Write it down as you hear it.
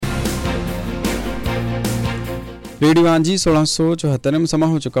Radio ਹਾਂਜੀ 1674 ਸਮਾਂ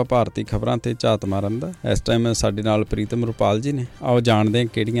ਹੋ ਚੁੱਕਾ ਭਾਰਤੀ ਖਬਰਾਂ ਤੇ ਝਾਤ ਮਾਰਨ ਦਾ। ਇਸ ਟਾਈਮ ਸਾਡੇ ਨਾਲ ਪ੍ਰੀਤਮ ਰੁਪਾਲ ਜੀ ਨੇ। ਆਓ ਜਾਣਦੇ ਹਾਂ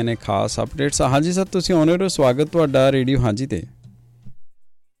ਕਿਹੜੀਆਂ ਨੇ ਖਾਸ ਅਪਡੇਟਸ। ਹਾਂਜੀ ਸਰ, ਤੁਸੀਂ ਆਉਣੇ ਹੋ, ਸਵਾਗਤ ਤੁਹਾਡਾ ਰੇਡੀਓ ਹਾਂਜੀ ਤੇ।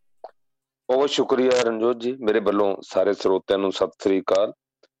 ਬਹੁਤ ਸ਼ੁਕਰੀਆ ਰਣਜੋਤ ਜੀ, ਮੇਰੇ ਵੱਲੋਂ ਸਾਰੇ ਸਰੋਤਿਆਂ ਨੂੰ ਸਤਿ ਸ੍ਰੀ ਅਕਾਲ।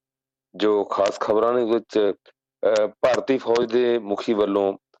 ਜੋ ਖਾਸ ਖਬਰਾਂ ਨੇ ਵਿੱਚ ਭਾਰਤੀ ਫੌਜ ਦੇ ਮੁਖੀ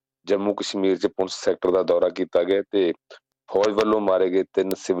ਵੱਲੋਂ ਜੰਮੂ ਕਸ਼ਮੀਰ 'ਚ ਪੁੰਛ ਸੈਕਟਰ ਦਾ ਦੌਰਾ ਕੀਤਾ ਗਿਆ ਤੇ ਫੌਜ ਵੱਲੋਂ ਮਾਰੇ ਗਏ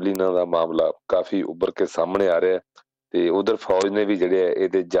 3 ਸਿਵਲੀਅਨਾਂ ਦਾ ਮਾਮਲਾ ਕਾਫੀ ਉੱਭਰ ਕੇ ਸਾਹਮਣੇ ਆ ਰਿਹਾ ਤੇ ਉਧਰ ਫੌਜ ਨੇ ਵੀ ਜਿਹੜੇ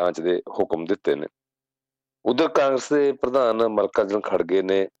ਇਹਦੇ ਜਾਂਚ ਦੇ ਹੁਕਮ ਦਿੱਤੇ ਨੇ। ਉਧਰ ਕਾਂਗਰਸ ਦੇ ਪ੍ਰਧਾਨ ਮੱਲਿਕਾਰਜੁਨ ਖੜਗੇ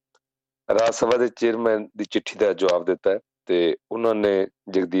ਨੇ ਰਾਜ ਸਭਾ ਦੇ ਚੇਅਰਮੈਨ ਦੀ ਚਿੱਠੀ ਦਾ ਜਵਾਬ ਦਿੱਤਾ ਤੇ ਉਹਨਾਂ ਨੇ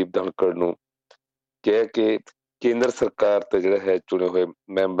ਜਗਦੀਪ ਧਨਖੜ ਨੂੰ ਕਿਹਾ ਕਿ ਕੇਂਦਰ ਸਰਕਾਰ ਤੇ ਜਿਹੜਾ ਹੈ ਚੁਣੇ ਹੋਏ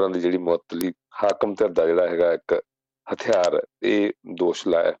ਮੈਂਬਰਾਂ ਦੀ ਜਿਹੜੀ ਮੁਅੱਤਲੀ ਹਾਕਮ ਧਿਰ ਦਾ ਜਿਹੜਾ ਹੈਗਾ ਇੱਕ ਹਥਿਆਰ, ਇਹ ਦੋਸ਼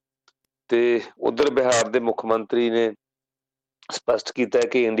ਲਾਇਆ। ਤੇ ਉਧਰ ਬਿਹਾਰ ਦੇ ਮੁੱਖ ਮੰਤਰੀ ਨੇ ਸਪਸ਼ਟ ਕੀਤਾ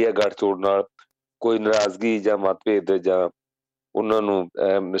ਕਿ ਇੰਡੀਆ ਗੱਠਜੋੜ ਨਾਲ ਕੋਈ ਨਾਰਾਜ਼ਗੀ ਜਾਂ ਮਤਭੇਦ ਜਾਂ ਉਹਨਾਂ ਨੂੰ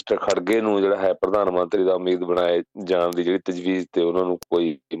ਮਿਸਟਰ ਖੜਗੇ ਨੂੰ ਜਿਹੜਾ ਹੈ ਪ੍ਰਧਾਨ ਮੰਤਰੀ ਦਾ ਉਮੀਦ ਬਣਾਏ ਜਾਣ ਦੀ ਜਿਹੜੀ ਤਜਵੀਜ਼ ਤੇ ਉਹਨਾਂ ਨੂੰ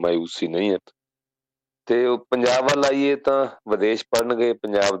ਕੋਈ ਮਾਯੂਸੀ ਨਹੀਂ ਹੈ। ਤੇ ਉਹ ਪੰਜਾਬ ਵੱਲ ਆਈਏ ਤਾਂ ਵਿਦੇਸ਼ ਪੜ੍ਹਨ ਗਏ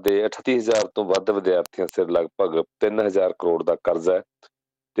ਪੰਜਾਬ ਦੇ 38,000 ਤੋਂ ਵੱਧ ਵਿਦਿਆਰਥੀਆਂ ਸਿਰ ਲਗਭਗ 3,000 ਕਰੋੜ ਦਾ ਕਰਜ਼ਾ ਹੈ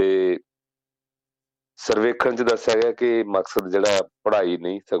ਤੇ ਸਰਵੇਖਣ 'ਚ ਦੱਸਿਆ ਗਿਆ ਕਿ ਮਕਸਦ ਜਿਹੜਾ ਪੜ੍ਹਾਈ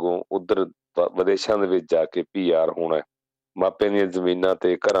ਨਹੀਂ, ਸਗੋਂ ਉਧਰ ਵਿਦੇਸ਼ਾਂ ਦੇ ਵਿੱਚ ਜਾ ਕੇ PR ਹੋਣਾ ਹੈ। ਮਾਪਿਆਂ ਦੀਆਂ ਜ਼ਮੀਨਾਂ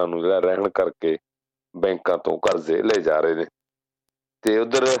ਤੇ ਘਰਾਂ ਨੂੰ ਜਿਹੜਾ ਰਹਿਣ ਕਰਕੇ ਬੈਂਕਾਂ ਤੋਂ ਕਰਜ਼ੇ ਲਏ ਜਾ ਰਹੇ ਨੇ। ਤੇ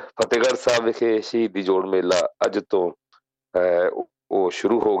ਉਧਰ ਫਤਿਹਗੜ੍ਹ ਸਾਹਿਬ ਵਿਖੇ ਸ਼ਹੀਦੀ ਜੋੜ ਮੇਲਾ ਅੱਜ ਤੋਂ ਉਹ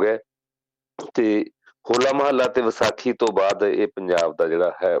ਸ਼ੁਰੂ ਹੋ ਗਿਆ ਤੇ ਹੋਲਾ ਮਹੱਲਾ ਤੇ ਵਿਸਾਖੀ ਤੋਂ ਬਾਅਦ ਇਹ ਪੰਜਾਬ ਦਾ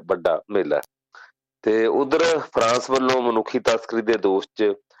ਜਿਹੜਾ ਹੈ ਵੱਡਾ ਮੇਲਾ ਹੈ। ਤੇ ਉਧਰ ਫਰਾਂਸ ਵੱਲੋਂ ਮਨੁੱਖੀ ਤਸਕਰੀ ਦੇ ਦੋਸ਼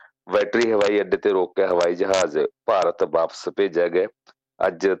 'ਚ ਵੈਟਰੀ ਹਵਾਈ ਅੱਡੇ ਤੇ ਰੋਕਿਆ ਹਵਾਈ ਜਹਾਜ਼ ਭਾਰਤ ਵਾਪਸ ਭੇਜਿਆ ਗਿਆ।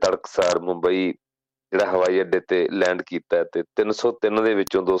 ਅੱਜ ਤੜਕਸਾਰ ਮੁੰਬਈ ਜਿਹੜਾ ਹਵਾਈ ਅੱਡੇ ਤੇ ਲੈਂਡ ਕੀਤਾ ਤੇ 303 ਦੇ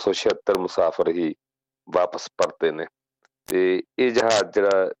ਵਿੱਚੋਂ 276 ਮੁਸਾਫਰ ਹੀ ਵਾਪਸ ਪਰਤੇ ਨੇ। ਤੇ ਇਹ ਜਹਾਜ਼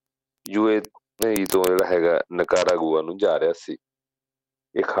ਜਿਹੜਾ UAE ਤੋਂ ਜਿਹੜਾ ਹੈਗਾ ਨਿਕਾਰਾਗੁਆ ਨੂੰ ਜਾ ਰਿਹਾ ਸੀ।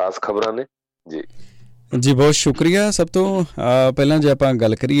 ਇਹ ਖਾਸ ਖਬਰਾਂ ਨੇ ਜੀ। ਜੀ ਬਹੁਤ ਸ਼ੁਕਰੀਆ। ਸਭ ਤੋਂ ਪਹਿਲਾਂ ਜੇ ਆਪਾਂ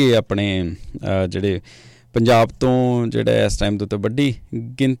ਗੱਲ ਕਰੀਏ ਆਪਣੇ ਜਿਹੜੇ ਪੰਜਾਬ ਤੋਂ ਜਿਹੜਾ ਇਸ ਟਾਈਮ ਦੇ ਉੱਤੇ ਵੱਡੀ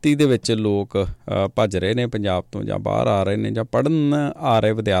ਗਿਣਤੀ ਦੇ ਵਿੱਚ ਲੋਕ ਭੱਜ ਰਹੇ ਨੇ ਪੰਜਾਬ ਤੋਂ ਜਾਂ ਬਾਹਰ ਆ ਰਹੇ ਨੇ ਜਾਂ ਪੜ੍ਹਨ ਆ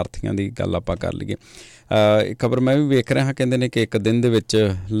ਰਹੇ ਵਿਦਿਆਰਥੀਆਂ ਦੀ ਗੱਲ ਆਪਾਂ ਕਰ ਲਈਏ। ਇਹ ਖਬਰ ਮੈਂ ਵੀ ਵੇਖ ਰਿਹਾ ਹਾਂ, ਕਹਿੰਦੇ ਨੇ ਕਿ ਇੱਕ ਦਿਨ ਦੇ ਵਿੱਚ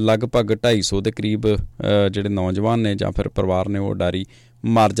ਲਗਭਗ 250 ਦੇ ਕਰੀਬ ਜਿਹੜੇ ਨੌਜਵਾਨ ਨੇ ਜਾਂ ਫਿਰ ਪਰਿਵਾਰ ਨੇ ਉਹ ਉਡਾਰੀ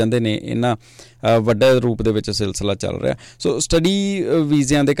ਮਰ ਜਾਂਦੇ ਨੇ। ਇੰਨਾ ਵੱਡਾ ਰੂਪ ਦੇ ਵਿੱਚ ਸਿਲਸਿਲਾ ਚੱਲ ਰਿਹਾ। ਸੋ ਸਟੱਡੀ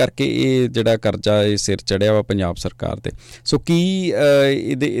ਵੀਜ਼ਿਆਂ ਦੇ ਕਰਕੇ ਇਹ ਜਿਹੜਾ ਕਰਜ਼ਾ ਇਹ ਸਿਰ ਚੜ੍ਹਿਆ ਵਾ ਪੰਜਾਬ ਸਰਕਾਰ 'ਤੇ। ਸੋ ਕੀ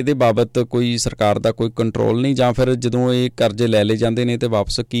ਇਹਦੇ ਬਾਬਤ ਕੋਈ ਸਰਕਾਰ ਦਾ ਕੋਈ ਕੰਟਰੋਲ ਨਹੀਂ, ਜਾਂ ਫਿਰ ਜਦੋਂ ਇਹ ਕਰਜ਼ੇ ਲੈ ਲਏ ਜਾਂਦੇ ਨੇ ਅਤੇ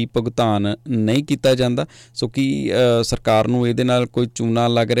ਵਾਪਸ ਕੀ ਭੁਗਤਾਨ ਨਹੀਂ ਕੀਤਾ ਜਾਂਦਾ? ਸੋ ਕੀ ਸਰਕਾਰ ਨੂੰ ਇਹਦੇ ਨਾਲ ਕੋਈ ਚੂਨਾ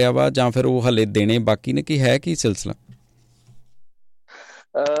ਲੱਗ ਰਿਹਾ ਵਾ ਜਾਂ ਫਿਰ ਉਹ ਹਾਲੇ ਦੇਣੇ ਬਾਕੀ ਨੇ? ਕੀ ਹੈ ਕੀ ਸਿਲਸਿਲਾ?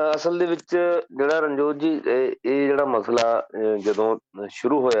 ਅਸਲ ਦੇ ਵਿੱਚ ਜਿਹੜਾ ਰਣਜੋਤ ਜੀ ਇਹ ਜਿਹੜਾ ਮਸਲਾ ਜਦੋਂ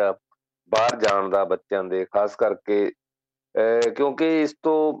ਸ਼ੁਰੂ ਹੋਇਆ ਬਾਹਰ ਜਾਣ ਦਾ ਬੱਚਿਆਂ ਦੇ, ਖਾਸ ਕਰਕੇ ਕਿਉਂਕਿ ਇਸ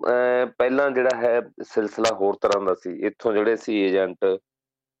ਤੋਂ ਪਹਿਲਾਂ ਜਿਹੜਾ ਹੈ ਸਿਲਸਿਲਾ ਹੋਰ ਤਰ੍ਹਾਂ ਦਾ ਸੀ। ਇੱਥੋਂ ਜਿਹੜੇ ਸੀ ਏਜੰਟ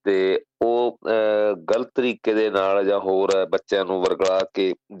ਤੇ ਉਹ ਗਲਤ ਤਰੀਕੇ ਦੇ ਨਾਲ ਜਾਂ ਹੋਰ ਬੱਚਿਆਂ ਨੂੰ ਵਰਗਲਾ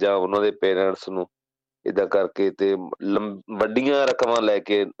ਕੇ ਜਾਂ ਉਹਨਾਂ ਦੇ ਪੇਰੈਂਟਸ ਨੂੰ ਏਦਾਂ ਕਰਕੇ ਤੇ ਵੱਡੀਆਂ ਰਕਮਾਂ ਲੈ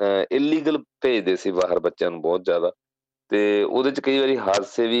ਕੇ ਇਲੀਗਲ ਭੇਜਦੇ ਸੀ ਬਾਹਰ ਬੱਚਿਆਂ ਨੂੰ ਬਹੁਤ ਜ਼ਿਆਦਾ। ਤੇ ਉਹਦੇ 'ਚ ਕਈ ਵਾਰੀ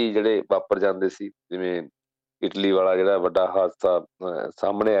ਹਾਦਸੇ ਵੀ ਜਿਹੜੇ ਵਾਪਰ ਜਾਂਦੇ ਸੀ, ਜਿਵੇਂ ਇਟਲੀ ਵਾਲਾ ਜਿਹੜਾ ਵੱਡਾ ਹਾਦਸਾ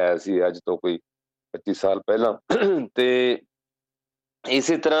ਸਾਹਮਣੇ ਆਇਆ ਸੀ ਅੱਜ ਤੋਂ ਕੋਈ 25 ਸਾਲ ਪਹਿਲਾਂ। ਤੇ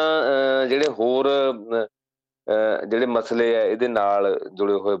ਇਸੇ ਤਰ੍ਹਾਂ ਜਿਹੜੇ ਹੋਰ ਜਿਹੜੇ ਮਸਲੇ ਆ ਇਹਦੇ ਨਾਲ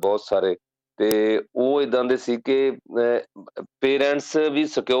ਜੁੜੇ ਹੋਏ ਬਹੁਤ ਸਾਰੇ, ਤੇ ਉਹ ਏਦਾਂ ਦੇ ਸੀ ਕਿ ਪੇਰੈਂਟਸ ਵੀ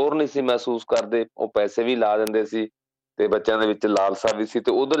ਸਿਕਿਉਰ ਨਹੀਂ ਸੀ ਮਹਿਸੂਸ ਕਰਦੇ। ਉਹ ਪੈਸੇ ਵੀ ਲਾ ਦਿੰਦੇ ਸੀ ਤੇ ਬੱਚਿਆਂ ਦੇ ਵਿੱਚ ਲਾਲਸਾ ਵੀ ਸੀ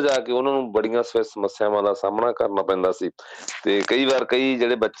ਤੇ ਉਧਰ ਜਾ ਕੇ ਉਹਨਾਂ ਨੂੰ ਬੜੀਆਂ ਸਮੱਸਿਆਵਾਂ ਦਾ ਸਾਹਮਣਾ ਕਰਨਾ ਪੈਂਦਾ ਸੀ। ਤੇ ਕਈ ਵਾਰ ਕਈ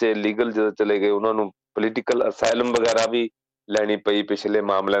ਜਿਹੜੇ ਬੱਚੇ ਲੀਗਲ ਜਦੋਂ ਚਲੇ ਗਏ ਉਹਨਾਂ ਨੂੰ ਪੋਲੀਟੀਕਲ ਅਸਾਈਲਮ ਵਗੈਰਾ ਵੀ ਲੈਣੀ ਪਈ ਪਿਛਲੇ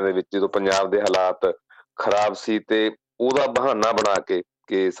ਮਾਮਲਿਆਂ ਦੇ ਵਿੱਚ, ਜਦੋਂ ਪੰਜਾਬ ਦੇ ਹਾਲਾਤ ਖਰਾਬ ਸੀ ਤੇ ਉਹਦਾ ਬਹਾਨਾ ਬਣਾ ਕੇ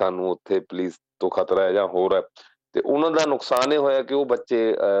ਕਿ ਸਾਨੂੰ ਉੱਥੇ ਪੁਲਿਸ ਤੋਂ ਖਤਰਾ ਹੈ ਜਾਂ ਹੋਰ ਹੈ। ਤੇ ਉਹਨਾਂ ਦਾ ਨੁਕਸਾਨ ਇਹ ਹੋਇਆ ਕਿ ਉਹ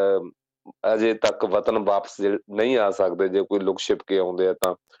ਬੱਚੇ ਅਜੇ ਤੱਕ ਵਤਨ ਵਾਪਸ ਨਹੀਂ ਆ ਸਕਦੇ। ਜੇ ਕੋਈ ਲੁਕ ਛਿਪ ਕੇ ਆਉਂਦੇ ਆ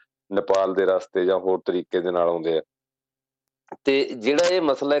ਤਾਂ ਨੇਪਾਲ ਦੇ ਰਸਤੇ ਜਾਂ ਹੋਰ ਤਰੀਕੇ ਦੇ ਨਾਲ ਆਉਂਦੇ ਆ। ਤੇ ਜਿਹੜਾ ਇਹ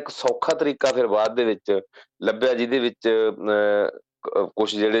ਮਸਲਾ ਇੱਕ ਸੌਖਾ ਤਰੀਕਾ ਫਿਰ ਬਾਅਦ ਦੇ ਵਿੱਚ ਲੱਭਿਆ, ਜਿਹਦੇ ਵਿੱਚ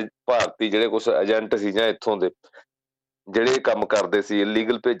ਕੁਛ ਜਿਹੜੇ ਭਾਰਤੀ ਜਿਹੜੇ ਕੁਛ ਏਜੰਟ ਸੀ ਜਾਂ ਇੱਥੋਂ ਦੇ ਜਿਹੜੇ ਕੰਮ ਕਰਦੇ ਸੀ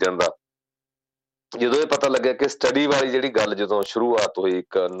ਇਲੀਗਲ ਭੇਜਣ ਦਾ, ਜਦੋਂ ਇਹ ਪਤਾ ਲੱਗਿਆ ਕਿ ਸਟੱਡੀ ਵਾਲੀ ਜਿਹੜੀ ਗੱਲ ਜਦੋਂ ਸ਼ੁਰੂਆਤ ਹੋਈ,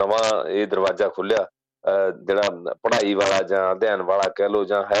 ਇੱਕ ਨਵਾਂ ਇਹ ਦਰਵਾਜ਼ਾ ਖੁੱਲਿਆ ਜਿਹੜਾ ਪੜ੍ਹਾਈ ਵਾਲਾ ਜਾਂ ਅਧਿਐਨ ਵਾਲਾ ਕਹਿ ਲਓ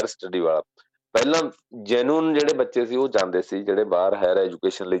ਜਾਂ ਹਾਇਰ ਸਟੱਡੀ ਵਾਲਾ। ਪਹਿਲਾਂ ਜੈਨੂਅਨ ਜਿਹੜੇ ਬੱਚੇ ਸੀ ਉਹ ਜਾਂਦੇ ਸੀ, ਜਿਹੜੇ ਬਾਹਰ ਹਾਇਰ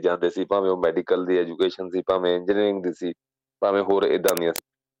ਐਜੂਕੇਸ਼ਨ ਲਈ ਜਾਂਦੇ ਸੀ, ਭਾਵੇਂ ਉਹ ਮੈਡੀਕਲ ਦੀ ਐਜੂਕੇਸ਼ਨ ਸੀ, ਭਾਵੇਂ ਇੰਜੀਨੀਅਰਿੰਗ ਦੀ ਸੀ, ਭਾਵੇਂ ਹੋਰ ਏਦਾਂ ਦੀਆਂ ਸੀ।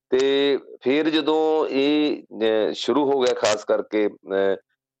 ਤੇ ਫਿਰ ਜਦੋਂ ਇਹ ਸ਼ੁਰੂ ਹੋ ਗਿਆ ਖਾਸ ਕਰਕੇ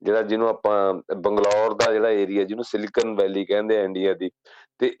ਜਿਹੜਾ ਜਿਹਨੂੰ ਆਪਾਂ ਬੰਗਲੌਰ ਦਾ ਜਿਹੜਾ ਏਰੀਆ, ਜਿਹਨੂੰ ਸਿਲਿਕਨ ਵੈਲੀ ਕਹਿੰਦੇ ਆ ਇੰਡੀਆ ਦੀ,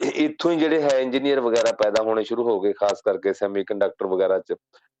 ਤੇ ਇੱਥੋਂ ਹੀ ਜਿਹੜੇ ਹੈ ਇੰਜੀਨੀਅਰ ਵਗੈਰਾ ਪੈਦਾ ਹੋਣੇ ਸ਼ੁਰੂ ਹੋ ਗਏ, ਖਾਸ ਕਰਕੇ ਸੈਮੀ ਕੰਡਕਟਰ ਵਗੈਰਾ 'ਚ।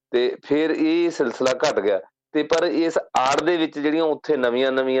 ਤੇ ਫਿਰ ਇਹ ਸਿਲਸਿਲਾ ਘਟ ਗਿਆ। ਤੇ ਪਰ ਇਸ ਆੜ ਦੇ ਵਿੱਚ ਜਿਹੜੀਆਂ ਉੱਥੇ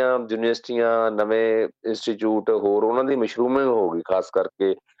ਨਵੀਆਂ-ਨਵੀਆਂ ਯੂਨੀਵਰਸਿਟੀਆਂ, ਨਵੇਂ ਇੰਸਟੀਚਿਊਟ ਹੋਰ ਉਹਨਾਂ ਦੀ ਮਸ਼ਰੂਮਿੰਗ ਹੋ ਗਈ, ਖਾਸ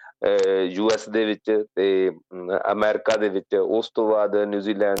ਕਰਕੇ US ਦੇ ਵਿੱਚ ਤੇ ਅਮਰੀਕਾ ਦੇ ਵਿੱਚ। ਉਸ ਤੋਂ ਬਾਅਦ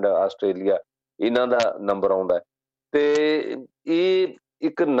ਨਿਊਜ਼ੀਲੈਂਡ, ਆਸਟ੍ਰੇਲੀਆ, ਇਹਨਾਂ ਦਾ ਨੰਬਰ ਆਉਂਦਾ ਹੈ। ਤੇ ਇਹ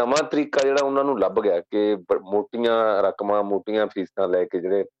ਇੱਕ ਨਵਾਂ ਤਰੀਕਾ ਜਿਹੜਾ ਉਹਨਾਂ ਨੂੰ ਲੱਭ ਗਿਆ ਕਿ ਮੋਟੀਆਂ ਰਕਮਾਂ, ਮੋਟੀਆਂ ਫੀਸਾਂ ਲੈ ਕੇ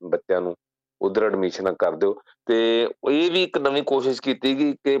ਜਿਹੜੇ ਬੱਚਿਆਂ ਨੂੰ ਉੱਧਰ ਐਡਮਿਸ਼ਨਾਂ ਕਰ ਦਿਓ। ਤੇ ਇਹ ਵੀ ਇੱਕ ਨਵੀਂ ਕੋਸ਼ਿਸ਼ ਕੀਤੀ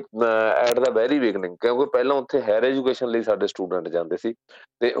ਗਈ ਕਿ ਐਟ ਦਾ ਵੈਰੀ ਬਿਗਨਿੰਗ, ਕਿਉਂਕਿ ਪਹਿਲਾਂ ਉੱਥੇ ਹਾਇਰ ਐਜੂਕੇਸ਼ਨ ਲਈ ਸਾਡੇ ਸਟੂਡੈਂਟ ਜਾਂਦੇ ਸੀ,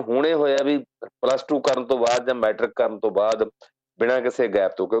 ਤੇ ਹੁਣ ਇਹ ਹੋਇਆ ਵੀ +2 ਕਰਨ ਤੋਂ ਬਾਅਦ ਜਾਂ ਮੈਟ੍ਰਿਕ ਕਰਨ ਤੋਂ ਬਾਅਦ ਬਿਨਾਂ ਕਿਸੇ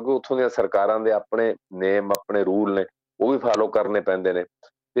ਗੈਪ ਤੋਂ, ਕਿਉਂਕਿ ਉੱਥੋਂ ਦੀਆਂ ਸਰਕਾਰਾਂ ਦੇ ਆਪਣੇ ਨੇਮ, ਆਪਣੇ ਰੂਲ ਨੇ, ਉਹ ਵੀ ਫਾਲੋ ਕਰਨੇ ਪੈਂਦੇ ਨੇ।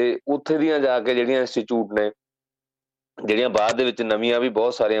 ਤੇ ਉੱਥੇ ਦੀਆਂ ਜਾ ਕੇ ਜਿਹੜੀਆਂ ਇੰਸਟੀਚਿਊਟ ਨੇ, ਜਿਹੜੀਆਂ ਬਾਅਦ ਦੇ ਵਿੱਚ ਨਵੀਆਂ ਵੀ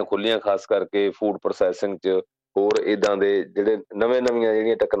ਬਹੁਤ ਸਾਰੀਆਂ ਖੁੱਲੀਆਂ, ਖਾਸ ਕਰਕੇ ਫੂਡ ਪ੍ਰੋਸੈਸਿੰਗ 'ਚ, ਹੋਰ ਏਦਾਂ ਦੇ ਜਿਹੜੇ ਨਵੀਆਂ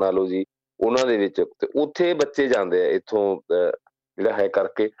ਜਿਹੜੀਆਂ ਟੈਕਨੋਲੋਜੀ ਉਹਨਾਂ ਦੇ ਵਿੱਚ, ਤੇ ਉੱਥੇ ਬੱਚੇ ਜਾਂਦੇ ਆ ਇੱਥੋਂ ਜਿਹੜਾ ਹੈ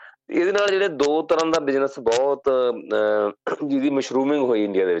ਕਰਕੇ। ਇਹਦੇ ਨਾਲ ਜਿਹੜੇ ਦੋ ਤਰ੍ਹਾਂ ਦਾ ਬਿਜ਼ਨਸ ਬਹੁਤ ਜਿਹਦੀ ਮਸ਼ਰੂਮਿੰਗ ਹੋਈ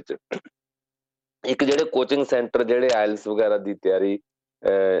ਇੰਡੀਆ ਦੇ ਵਿੱਚ। ਇੱਕ ਜਿਹੜੇ ਕੋਚਿੰਗ ਸੈਂਟਰ, ਜਿਹੜੇ ਆਇਲਸ ਵਗੈਰਾ ਦੀ ਤਿਆਰੀ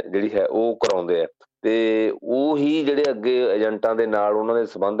ਜਿਹੜੀ ਹੈ ਉਹ ਕਰਾਉਂਦੇ ਆ, ਤੇ ਉਹ ਹੀ ਜਿਹੜੇ ਅੱਗੇ ਏਜੰਟਾਂ ਦੇ ਨਾਲ ਉਹਨਾਂ ਦੇ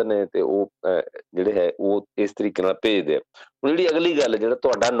ਸੰਬੰਧ ਨੇ, ਤੇ ਉਹ ਜਿਹੜੇ ਹੈ ਉਹ ਇਸ ਤਰੀਕੇ ਨਾਲ ਭੇਜਦੇ ਆ। ਹੁਣ ਜਿਹੜੀ ਅਗਲੀ ਗੱਲ, ਜਿਹੜਾ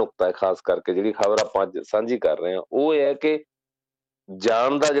ਤੁਹਾਡਾ ਨੁਕਤਾ ਹੈ, ਖਾਸ ਕਰਕੇ ਜਿਹੜੀ ਖਬਰ ਆਪਾਂ ਅੱਜ ਸਾਂਝੀ ਕਰ ਰਹੇ ਹਾਂ, ਉਹ ਇਹ ਹੈ ਕਿ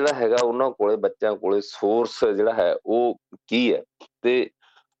ਜਾਣ ਦਾ ਜਿਹੜਾ ਹੈਗਾ ਉਹਨਾਂ ਕੋਲੇ, ਬੱਚਿਆਂ ਕੋਲੇ ਸੋਰਸ ਜਿਹੜਾ ਹੈ ਉਹ ਕੀ ਹੈ। ਤੇ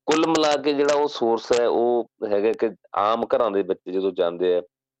ਕੁੱਲ ਮਿਲਾ ਕੇ ਜਿਹੜਾ ਉਹ ਸੋਰਸ ਹੈ ਉਹ ਹੈਗਾ ਕਿ ਆਮ ਘਰਾਂ ਦੇ ਬੱਚੇ ਜਦੋਂ ਜਾਂਦੇ ਆ,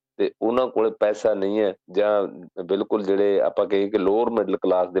 ਤੇ ਉਹਨਾਂ ਕੋਲੇ ਪੈਸਾ ਨਹੀਂ ਹੈ, ਜਾਂ ਬਿਲਕੁਲ ਜਿਹੜੇ ਆਪਾਂ ਕਹੀਏ ਕਿ ਲੋਅਰ ਮਿਡਲ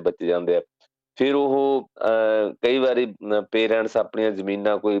ਕਲਾਸ ਦੇ ਬੱਚੇ ਜਾਂਦੇ ਆ। ਫਿਰ ਉਹ ਕਈ ਵਾਰੀ ਪੇਰੈਂਟਸ ਆਪਣੀਆਂ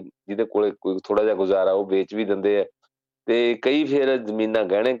ਜ਼ਮੀਨਾਂ, ਕੋਈ ਜਿਹਦੇ ਕੋਲੇ ਕੋਈ ਥੋੜਾ ਜਿਹਾ ਗੁਜ਼ਾਰਾ, ਉਹ ਵੇਚ ਵੀ ਦਿੰਦੇ ਆ, ਤੇ ਕਈ ਫਿਰ ਜ਼ਮੀਨਾਂ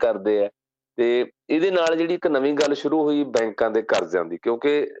ਗਹਿਣੇ ਕਰਦੇ ਆ। ਤੇ ਇਹਦੇ ਨਾਲ ਜਿਹੜੀ ਇੱਕ ਨਵੀਂ ਗੱਲ ਸ਼ੁਰੂ ਹੋਈ ਬੈਂਕਾਂ ਦੇ ਕਰਜ਼ਿਆਂ ਦੀ,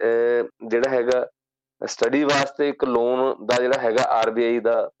 ਕਿਉਂਕਿ ਜਿਹੜਾ ਹੈਗਾ ਸਟੱਡੀ ਵਾਸਤੇ ਇੱਕ ਲੋਨ ਦਾ ਜਿਹੜਾ ਹੈਗਾ, RBI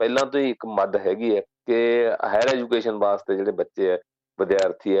ਦਾ ਪਹਿਲਾਂ ਤੋਂ ਹੀ ਇੱਕ ਮੱਦ ਹੈਗੀ ਹੈ ਕਿ ਹਾਇਰ ਐਜੂਕੇਸ਼ਨ ਵਾਸਤੇ ਜਿਹੜੇ ਬੱਚੇ ਹੈ,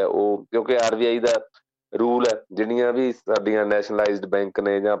 ਵਿਦਿਆਰਥੀ ਹੈ, ਉਹ ਕਿਉਂਕਿ RBI ਦਾ ਰੂਲ ਹੈ, ਜਿਹੜੀਆਂ ਵੀ ਸਾਡੀਆਂ ਨੈਸ਼ਨਲਾਈਜ਼ਡ ਬੈਂਕ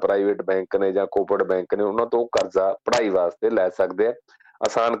ਨੇ ਜਾਂ ਪ੍ਰਾਈਵੇਟ ਬੈਂਕ ਨੇ ਜਾਂ ਕੋਪਰੇਟ ਬੈਂਕ ਨੇ, ਉਹਨਾਂ ਤੋਂ ਕਰਜ਼ਾ ਪੜ੍ਹਾਈ ਵਾਸਤੇ ਲੈ ਸਕਦੇ ਆ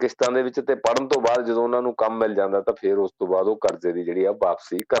ਆਸਾਨ ਕਿਸ਼ਤਾਂ ਦੇ ਵਿੱਚ। ਤੇ ਪੜ੍ਹਨ ਤੋਂ ਬਾਅਦ ਜਦੋਂ ਉਹਨਾਂ ਨੂੰ ਕੰਮ ਮਿਲ ਜਾਂਦਾ, ਤਾਂ ਫਿਰ ਉਸ ਤੋਂ ਬਾਅਦ ਉਹ ਕਰਜ਼ੇ ਦੀ ਜਿਹੜੀ ਆ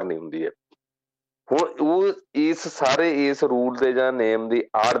ਵਾਪਸੀ ਕਰਨੀ ਹੁੰਦੀ ਹੈ। ਹੁਣ ਉਹ ਇਸ ਰੂਲ ਦੇ ਜਾਂ ਨੇਮ ਦੀ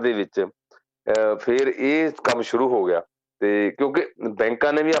ਆੜ ਦੇ ਵਿੱਚ ਫਿਰ ਇਹ ਕੰਮ ਸ਼ੁਰੂ ਹੋ ਗਿਆ। ਤੇ ਕਿਉਂਕਿ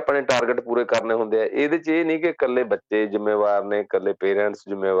ਬੈਂਕਾਂ ਨੇ ਵੀ ਆਪਣੇ ਟਾਰਗੇਟ ਪੂਰੇ ਕਰਨੇ ਹੁੰਦੇ ਆ, ਇਹਦੇ 'ਚ ਇਹ ਨਹੀਂ ਕਿ ਇਕੱਲੇ ਬੱਚੇ ਜ਼ਿੰਮੇਵਾਰ ਨੇ, ਇਕੱਲੇ ਪੇਰੈਂਟਸ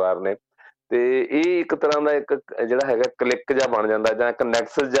ਜ਼ਿੰਮੇਵਾਰ ਨੇ। ਤੇ ਇਹ ਇੱਕ ਤਰ੍ਹਾਂ ਦਾ ਇੱਕ ਜਿਹੜਾ ਹੈਗਾ ਕਲਿੱਕ ਜਿਹਾ ਬਣ ਜਾਂਦਾ, ਜਾਂ ਇੱਕ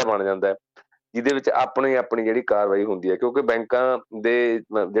ਨੈਕਸਸ ਜਿਹਾ ਬਣ ਜਾਂਦਾ, ਜਿਹਦੇ ਵਿੱਚ ਆਪਣੀ ਆਪਣੀ ਜਿਹੜੀ ਕਾਰਵਾਈ ਹੁੰਦੀ ਹੈ। ਕਿਉਂਕਿ ਬੈਂਕਾਂ ਦੇ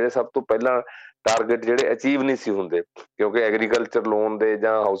ਜਿਹੜੇ ਸਭ ਤੋਂ ਪਹਿਲਾਂ ਟਾਰਗੇਟ ਜਿਹੜੇ ਅਚੀਵ ਨਹੀਂ ਸੀ ਹੁੰਦੇ, ਕਿਉਂਕਿ ਐਗਰੀਕਲਚਰ ਲੋਨ ਦੇ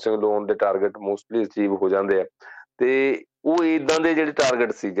ਜਾਂ ਹਾਊਸਿੰਗ ਲੋਨ ਦੇ ਟਾਰਗੇਟ ਮੋਸਟਲੀ ਅਚੀਵ ਹੋ ਜਾਂਦੇ ਆ। ਤੇ ਉਹ ਏਦਾਂ ਦੇ ਜਿਹੜੇ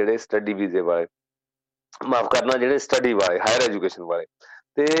ਟਾਰਗੇਟ ਸੀ, ਜਿਹੜੇ ਸਟੱਡੀ ਵੀਜ਼ੇ ਵਾਲੇ, ਮਾਫ ਕਰਨਾ, ਜਿਹੜੇ ਸਟੱਡੀ ਵਾਲੇ, ਹਾਇਰ ਐਜੂਕੇਸ਼ਨ ਵਾਲੇ।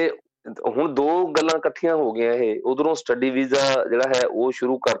 ਤੇ ਹੁਣ ਦੋ ਗੱਲਾਂ ਇਕੱਠੀਆਂ ਹੋ ਗਈਆਂ। ਇਹ ਉਧਰੋਂ ਸਟੱਡੀ ਵੀਜ਼ਾ ਜਿਹੜਾ ਹੈ ਉਹ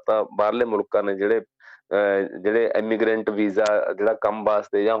ਸ਼ੁਰੂ ਕਰਤਾ ਬਾਹਰਲੇ ਮੁਲਕਾਂ ਨੇ, ਜਿਹੜੇ ਐਮੀਗ੍ਰੈਂਟ ਵੀਜ਼ਾ ਜਿਹੜਾ ਕੰਮ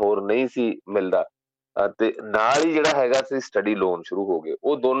ਵਾਸਤੇ ਜਾਂ ਹੋਰ ਨਹੀਂ ਸੀ ਮਿਲਦਾ, ਤੇ ਨਾਲ ਹੀ ਜਿਹੜਾ ਹੈਗਾ ਸੀ ਸਟੱਡੀ ਲੋਨ ਸ਼ੁਰੂ ਹੋ ਗਏ।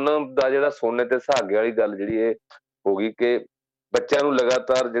 ਉਹ ਦੋਨਾਂ ਦਾ ਜਿਹੜਾ ਸੋਨੇ ਤੇ ਸੁਹਾਗੇ ਵਾਲੀ ਗੱਲ ਜਿਹੜੀ ਇਹ ਹੋ ਗਈ ਕਿ ਬੱਚਿਆਂ ਨੂੰ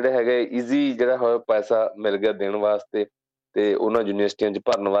ਲਗਾਤਾਰ ਜਿਹੜੇ ਹੈਗੇ ਈਜ਼ੀ ਜਿਹੜਾ ਹੋਇਆ ਪੈਸਾ ਮਿਲ ਗਿਆ ਦੇਣ ਵਾਸਤੇ, ਤੇ ਉਹਨਾਂ ਯੂਨੀਵਰਸਿਟੀਆਂ 'ਚ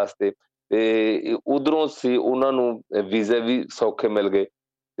ਭਰਨ ਵਾਸਤੇ। ਤੇ ਉਧਰੋਂ ਸੀ ਉਹਨਾਂ ਨੂੰ ਵੀਜ਼ੇ ਵੀ ਸੌਖੇ ਮਿਲ ਗਏ।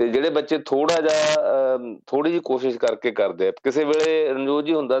 ਤੇ ਜਿਹੜੇ ਬੱਚੇ ਥੋੜੀ ਜਿਹੀ ਕੋਸ਼ਿਸ਼ ਕਰਕੇ ਕਰਦੇ ਆ, ਕਿਸੇ ਵੇਲੇ ਰਣਜੋਤ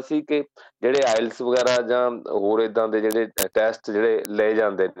ਜੀ ਹੁੰਦਾ ਸੀ ਕਿ ਜਿਹੜੇ ਆਇਲਸ ਵਗੈਰਾ ਜਾਂ ਹੋਰ ਏਦਾਂ ਦੇ ਜਿਹੜੇ ਟੈਸਟ ਜਿਹੜੇ ਲਏ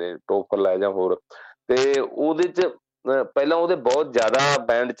ਜਾਂਦੇ ਨੇ, ਟੋਫਲ ਹੈ ਜਾਂ ਹੋਰ, ਤੇ ਉਹਦੇ 'ਚ ਪਹਿਲਾਂ ਉਹਦੇ ਬਹੁਤ ਜ਼ਿਆਦਾ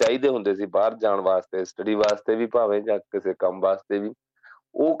ਬੈਂਡ ਚਾਹੀਦੇ ਹੁੰਦੇ ਸੀ ਬਾਹਰ ਜਾਣ ਵਾਸਤੇ, ਸਟੱਡੀ ਵਾਸਤੇ ਵੀ ਭਾਵੇਂ ਜਾਂ ਕਿਸੇ ਕੰਮ ਵਾਸਤੇ ਵੀ।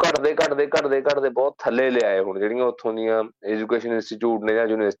 ਉਹ ਘਟਦੇ ਬਹੁਤ ਥੱਲੇ ਲਿਆਏ ਹੁਣ ਜਿਹੜੀਆਂ ਉੱਥੋਂ ਦੀਆਂ ਐਜੂਕੇਸ਼ਨ ਇੰਸਟੀਚਿਊਟ ਨੇ ਜਾਂ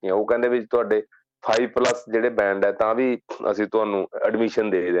ਯੂਨੀਵਰਸਿਟੀਆਂ। ਉਹ ਕਹਿੰਦੇ ਵੀ ਤੁਹਾਡੇ 5+ ਜਿਹੜੇ ਬੈਂਡ ਹੈ ਤਾਂ ਵੀ ਅਸੀਂ ਤੁਹਾਨੂੰ ਐਡਮਿਸ਼ਨ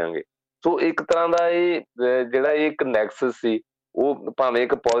ਦੇ ਦਿਆਂਗੇ। ਸੋ ਇੱਕ ਤਰ੍ਹਾਂ ਦਾ ਇਹ ਜਿਹੜਾ ਇਹ ਇੱਕ ਨੈਕਸਸ ਸੀ, ਉਹ ਭਾਵੇਂ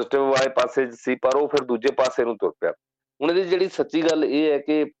ਇੱਕ ਪੋਜ਼ਿਟਿਵ ਵਾਲੇ ਪਾਸੇ ਸੀ, ਪਰ ਉਹ ਫਿਰ ਦੂਜੇ ਪਾਸੇ ਨੂੰ ਤੁਰ ਪਿਆ। ਹੁਣ ਇਹਦੀ ਜਿਹੜੀ ਸੱਚੀ ਗੱਲ ਇਹ ਹੈ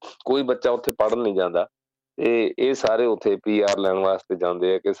ਕਿ ਕੋਈ ਬੱਚਾ ਉੱਥੇ ਪੜ੍ਹਨ ਨਹੀਂ ਜਾਂਦਾ, ਇਹ ਸਾਰੇ ਉੱਥੇ PR ਲੈਣ ਵਾਸਤੇ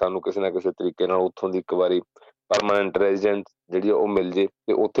ਜਾਂਦੇ ਆ ਕਿ ਸਾਨੂੰ ਕਿਸੇ ਨਾ ਕਿਸੇ ਤਰੀਕੇ ਨਾਲ ਉੱਥੋਂ ਦੀ ਇੱਕ ਵਾਰੀ ਪਰਮਾਨੈਂਟ ਰੈਜ਼ੀਡੈਂਟ ਜਿਹੜੀ ਉਹ ਮਿਲ ਜੇ,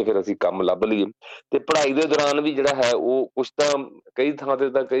 ਤੇ ਉੱਥੇ ਫਿਰ ਅਸੀਂ ਕੰਮ ਲੱਭ ਲਈਏ। ਤੇ ਪੜ੍ਹਾਈ ਦੇ ਦੌਰਾਨ ਵੀ ਜਿਹੜਾ ਹੈ ਉਹ ਕੁਛ ਤਾਂ ਕਈ ਥਾਂ ਤੇ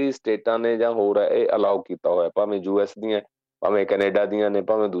ਤਾਂ ਕਈ ਸਟੇਟਾਂ ਨੇ ਜਾਂ ਹੋਰ ਹੈ ਇਹ ਅਲਾਓ ਕੀਤਾ ਹੋਇਆ, ਭਾਵੇਂ US ਦੀਆਂ, ਭਾਵੇਂ ਕੈਨੇਡਾ ਦੀਆਂ ਨੇ,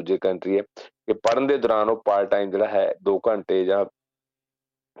 ਭਾਵੇਂ ਦੂਜੇ ਕੰਟਰੀ ਹੈ, ਕਿ ਪੜ੍ਹਨ ਦੇ ਦੌਰਾਨ ਉਹ ਪਾਰਟ ਟਾਈਮ ਜਿਹੜਾ ਹੈ 2 ਘੰਟੇ ਜਾਂ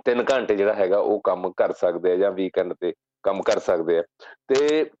 3 ਘੰਟੇ ਜਿਹੜਾ ਹੈਗਾ ਉਹ ਕੰਮ ਕਰ ਸਕਦੇ ਆ, ਜਾਂ ਵੀਕਐਂਡ ਤੇ ਕੰਮ ਕਰ ਸਕਦੇ ਆ।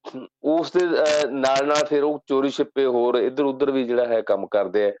 ਤੇ ਉਸ ਦੇ ਨਾਲ ਨਾਲ ਫਿਰ ਉਹ ਚੋਰੀ ਛਿਪੇ ਹੋਰ ਇੱਧਰ ਉੱਧਰ ਵੀ ਜਿਹੜਾ ਹੈ ਕੰਮ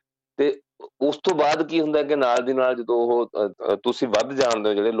ਕਰਦੇ ਆ। ਤੇ ਉਸ ਤੋਂ ਬਾਅਦ ਕੀ ਹੁੰਦਾ ਕਿ ਨਾਲ ਦੀ ਨਾਲ ਜਦੋਂ ਉਹ ਤੁਸੀਂ ਵੱਧ ਜਾਣਦੇ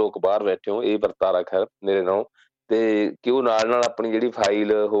ਹੋ ਜਿਹੜੇ ਲੋਕ ਬਾਹਰ ਬੈਠੇ ਹੋ, ਇਹ ਵਰਤਾਰਾ ਖੈਰ ਮੇਰੇ ਨਾਲ, ਤੇ ਕਿ ਉਹ ਨਾਲ ਨਾਲ ਆਪਣੀ ਜਿਹੜੀ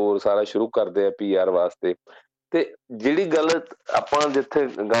ਫਾਈਲ ਹੋਰ ਸਾਰਾ ਸ਼ੁਰੂ ਕਰਦੇ ਆ PR ਵਾਸਤੇ। ਤੇ ਜਿਹੜੀ ਗੱਲ ਆਪਾਂ ਜਿੱਥੇ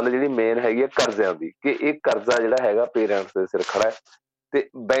ਗੱਲ ਜਿਹੜੀ ਮੇਨ ਹੈਗੀ ਆ ਕਰਜ਼ਿਆਂ ਦੀ, ਕਿ ਇਹ ਕਰਜ਼ਾ ਜਿਹੜਾ ਹੈਗਾ ਪੇਰੈਂਟਸ ਦੇ ਸਿਰ ਖੜਾ ਹੈ, ਤੇ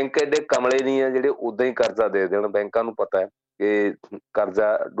ਬੈਂਕ ਐਡੇ ਕਮਲੇ ਨਹੀਂ ਆ ਜਿਹੜੇ ਉਦਾਂ ਹੀ ਕਰਜ਼ਾ ਦੇ ਦੇਣ। ਬੈਂਕਾਂ ਨੂੰ ਪਤਾ ਹੈ ਕਿ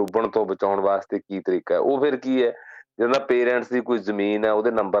ਕਰਜ਼ਾ ਡੁੱਬਣ ਤੋਂ ਬਚਾਉਣ ਵਾਸਤੇ ਕੀ ਤਰੀਕਾ ਹੈ। ਉਹ ਫਿਰ ਕੀ ਹੈ, ਜਿਹਦਾ ਪੇਰੈਂਟਸ ਦੀ ਕੋਈ ਜ਼ਮੀਨ ਹੈ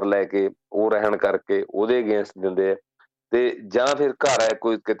ਉਹਦੇ ਨੰਬਰ ਲੈ ਕੇ ਉਹ ਰਹਿਣ ਕਰਕੇ ਉਹਦੇ ਅਗੇਂਸਟ ਦਿੰਦੇ ਆ, ਤੇ ਜਾਂ ਫਿਰ ਘਰ ਹੈ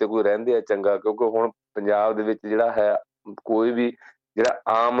ਕੋਈ ਕਿਤੇ ਕੋਈ ਰਹਿੰਦੇ ਆ ਚੰਗਾ, ਕਿਉਂਕਿ ਹੁਣ ਪੰਜਾਬ ਦੇ ਵਿੱਚ ਜਿਹੜਾ ਹੈ ਕੋਈ ਵੀ ਜਿਹੜਾ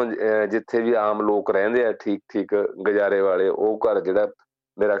ਆਮ ਜਿੱਥੇ ਵੀ ਆਮ ਲੋਕ ਰਹਿੰਦੇ ਆ ਠੀਕ ਠੀਕ ਗੁਜ਼ਾਰੇ ਵਾਲੇ, ਉਹ ਘਰ ਜਿਹੜਾ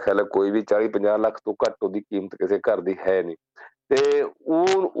ਮੇਰਾ ਖਿਆਲ ਹੈ ਕੋਈ ਵੀ 40-50 ਲੱਖ ਤੋਂ ਘੱਟ ਉਹਦੀ ਕੀਮਤ ਕਿਸੇ ਘਰ ਦੀ ਹੈ ਨਹੀਂ। ਤੇ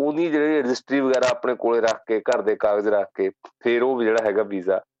ਉਹਦੀ ਜਿਹੜੀ ਰਜਿਸਟਰੀ ਵਗੈਰਾ ਆਪਣੇ ਕੋਲੇ ਰੱਖ ਕੇ, ਘਰ ਦੇ ਕਾਗਜ਼ ਰੱਖ ਕੇ, ਫਿਰ ਉਹ ਜਿਹੜਾ ਹੈਗਾ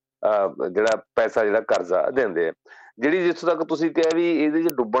ਵੀਜ਼ਾ ਜਿਹੜਾ ਪੈਸਾ ਜਿਹੜਾ ਕਰਜ਼ਾ ਦਿੰਦੇ ਆ। ਜਿਹੜੀ ਜਿੱਥੋਂ ਤੱਕ ਤੁਸੀਂ ਕਿਹਾ ਵੀ ਇਹਦੇ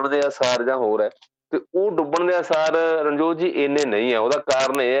 'ਚ ਡੁੱਬਣ ਦੇ ਆਸਾਰ ਜਾਂ ਹੋਰ ਹੈ, ਤੇ ਉਹ ਡੁੱਬਣ ਦੇ ਆਸਾਰ ਰਣਜੋਤ ਜੀ ਇੰਨੇ ਨਹੀਂ ਹੈ। ਉਹਦਾ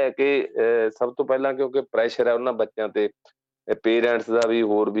ਕਾਰਨ ਇਹ ਹੈ ਕਿ ਸਭ ਤੋਂ ਪਹਿਲਾਂ ਕਿਉਂਕਿ ਪ੍ਰੈਸ਼ਰ ਹੈ ਉਹਨਾਂ ਬੱਚਿਆਂ ਤੇ, ਪੇਰੈਂਟਸ ਦਾ ਵੀ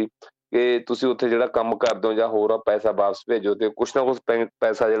ਹੋਰ ਵੀ, ਕਿ ਤੁਸੀਂ ਉੱਥੇ ਜਿਹੜਾ ਕੰਮ ਕਰਦੇ ਹੋ ਜਾਂ ਹੋਰ ਆ ਪੈਸਾ ਵਾਪਸ ਭੇਜੋ, ਤੇ ਕੁਛ ਨਾ ਕੁਛ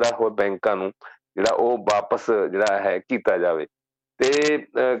ਪੈਸਾ ਜਿਹੜਾ ਹੋਰ ਬੈਂਕਾਂ ਨੂੰ ਜਿਹੜਾ ਉਹ ਵਾਪਸ ਜਿਹੜਾ ਹੈ ਕੀਤਾ ਜਾਵੇ। ਤੇ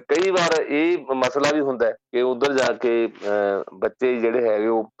ਕਈ ਵਾਰ ਇਹ ਮਸਲਾ ਵੀ ਹੁੰਦਾ ਕਿ ਉੱਧਰ ਜਾ ਕੇ ਬੱਚੇ ਜਿਹੜੇ ਹੈਗੇ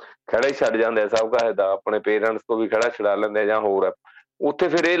ਉਹ ਖੜਾ ਹੀ ਛੱਡ ਜਾਂਦੇ ਆ ਸਭ ਕਾਹੇ ਦਾ, ਆਪਣੇ ਪੇਰੈਂਟਸ ਤੋਂ ਵੀ ਖੜਾ ਛਡਾ ਲੈਂਦੇ ਜਾਂ ਹੋਰ ਹੈ। ਉੱਥੇ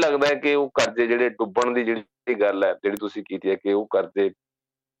ਫਿਰ ਇਹ ਲੱਗਦਾ ਹੈ ਕਿ ਉਹ ਕਰਜ਼ੇ ਜਿਹੜੇ ਡੁੱਬਣ ਦੀ ਜਿਹੜੀ ਗੱਲ ਹੈ ਜਿਹੜੀ ਤੁਸੀਂ ਕੀਤੀ ਹੈ, ਕਿ ਉਹ ਕਰਜ਼ੇ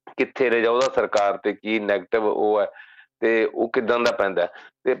ਕਿੱਥੇ ਨੇ ਜਾਂ ਉਹਦਾ ਸਰਕਾਰ ਤੇ ਕੀ ਨੈਗੇਟਿਵ ਉਹ ਹੈ, ਤੇ ਉਹ ਕਿੱਦਾਂ ਦਾ ਪੈਂਦਾ।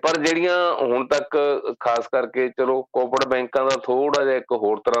 ਤੇ ਪਰ ਜਿਹੜੀਆਂ ਹੁਣ ਤੱਕ ਖਾਸ ਕਰਕੇ ਚਲੋ ਕੋਆਪਰੇਟਿਵ ਬੈਂਕਾਂ ਦਾ ਥੋੜਾ ਜਿਹਾ ਇੱਕ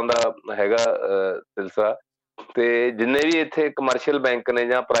ਹੋਰ ਤਰ੍ਹਾਂ ਦਾ ਹੈਗਾ ਸਿਲਸਿਲਾ, ਤੇ ਜਿੰਨੇ ਵੀ ਇੱਥੇ ਕਮਰਸ਼ੀਅਲ ਬੈਂਕ ਨੇ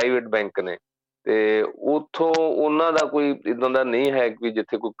ਜਾਂ ਪ੍ਰਾਈਵੇਟ ਬੈਂਕ ਨੇ, ਤੇ ਉੱਥੋਂ ਉਹਨਾਂ ਦਾ ਕੋਈ ਇੱਦਾਂ ਦਾ ਨਹੀਂ ਹੈ ਕਿ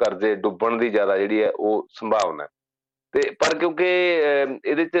ਜਿੱਥੇ ਕੋਈ ਕਰਜ਼ੇ ਡੁੱਬਣ ਦੀ ਜ਼ਿਆਦਾ ਜਿਹੜੀ ਹੈ ਉਹ ਸੰਭਾਵਨਾ। ਤੇ ਪਰ ਕਿਉਂਕਿ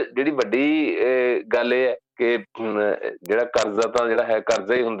ਇਹਦੇ 'ਚ ਜਿਹੜੀ ਵੱਡੀ ਗੱਲ ਇਹ ਹੈ ਕਿ ਜਿਹੜਾ ਕਰਜ਼ਾ ਤਾਂ ਜਿਹੜਾ ਹੈ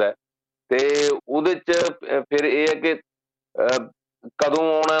ਕਰਜ਼ਾ ਹੀ ਹੁੰਦਾ, ਤੇ ਉਹਦੇ 'ਚ ਫਿਰ ਇਹ ਹੈ ਕਿ ਕਦੋਂ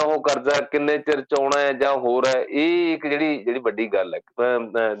ਆਉਣਾ ਉਹ ਕਰਜ਼ਾ, ਕਿੰਨੇ ਚਿਰ 'ਚ ਆਉਣਾ ਹੈ ਜਾਂ ਹੋਰ ਹੈ, ਇਹ ਇੱਕ ਜਿਹੜੀ ਜਿਹੜੀ ਵੱਡੀ ਗੱਲ ਹੈ।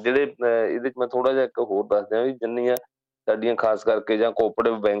 ਜਿਹੜੇ ਇਹਦੇ 'ਚ ਮੈਂ ਥੋੜਾ ਜਿਹਾ ਇੱਕ ਹੋਰ ਦੱਸ ਦਿਆਂ ਵੀ, ਜਿੰਨੀਆਂ ਸਾਡੀਆਂ ਖਾਸ ਕਰਕੇ ਜਾਂ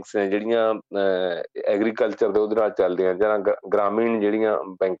ਕੋਆਪਰੇਟਿਵ ਬੈਂਕਸ ਨੇ ਜਿਹੜੀਆਂ ਐਗਰੀਕਲਚਰ ਦੇ ਉਹਦੇ ਨਾਲ ਚੱਲਦੀਆਂ, ਜਾਂ ਗ੍ਰਾਮੀਣ ਜਿਹੜੀਆਂ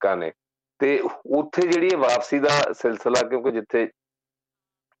ਬੈਂਕਾਂ ਨੇ, ਤੇ ਉੱਥੇ ਜਿਹੜੀ ਵਾਪਸੀ ਦਾ ਸਿਲਸਿਲਾ, ਕਿਉਂਕਿ ਜਿੱਥੇ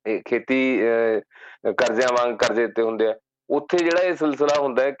ਇਹ ਖੇਤੀ ਕਰਜ਼ਿਆਂ ਵਾਂਗ ਕਰਜ਼ੇ ਦਿੱਤੇ ਹੁੰਦੇ ਆ, ਉੱਥੇ ਜਿਹੜਾ ਇਹ ਸਿਲਸਿਲਾ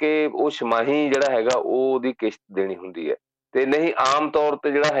ਹੁੰਦਾ ਹੈ ਕਿ ਉਹ ਛਮਾਹੀ ਜਿਹੜਾ ਹੈਗਾ ਉਹ ਉਹਦੀ ਕਿਸ਼ਤ ਦੇਣੀ ਹੁੰਦੀ ਹੈ, ਤੇ ਨਹੀਂ ਆਮ ਤੌਰ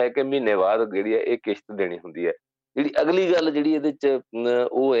ਤੇ ਜਿਹੜਾ ਹੈ ਕਿ ਮਹੀਨੇ ਬਾਅਦ ਜਿਹੜੀ ਹੈ ਇਹ ਕਿਸ਼ਤ ਦੇਣੀ ਹੁੰਦੀ ਹੈ। ਜਿਹੜੀ ਅਗਲੀ ਗੱਲ ਜਿਹੜੀ ਇਹਦੇ 'ਚ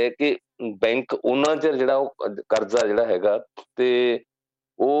ਉਹ ਹੈ ਕਿ ਬੈਂਕ ਉਹਨਾਂ ਚਿਰ ਜਿਹੜਾ ਉਹ ਕਰਜ਼ਾ ਜਿਹੜਾ ਹੈਗਾ ਤੇ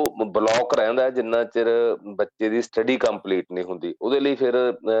ਉਹ ਬਲੋਕ ਰਹਿੰਦਾ ਜਿੰਨਾ ਚਿਰ ਬੱਚੇ ਦੀ ਸਟੱਡੀ ਕੰਪਲੀਟ ਨਹੀਂ ਹੁੰਦੀ। ਉਹਦੇ ਲਈ ਫਿਰ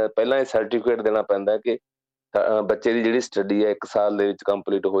ਪਹਿਲਾਂ ਇਹ ਸਰਟੀਫਿਕੇਟ ਦੇਣਾ ਪੈਂਦਾ ਕਿ ਬੱਚੇ ਦੀ ਜਿਹੜੀ ਸਟੱਡੀ ਹੈ 1 ਸਾਲ ਦੇ ਵਿੱਚ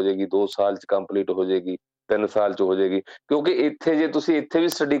ਕੰਪਲੀਟ ਹੋ ਜਾਏਗੀ, 2 ਸਾਲ 'ਚ ਕੰਪਲੀਟ ਹੋ ਜਾਏਗੀ, 3 ਸਾਲ 'ਚ ਹੋ ਜਾਏਗੀ। ਕਿਉਂਕਿ ਇੱਥੇ ਜੇ ਤੁਸੀਂ ਇੱਥੇ ਵੀ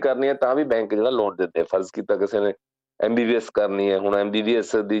ਸਟੱਡੀ ਕਰਨੀ ਹੈ ਤਾਂ ਵੀ ਬੈਂਕ ਜਿਹੜਾ ਲੋਨ ਦਿੰਦੇ। ਫਰਜ਼ ਕੀਤਾ ਕਿਸੇ ਨੇ MBBS ਕਰਨੀ ਹੈ, ਹੁਣ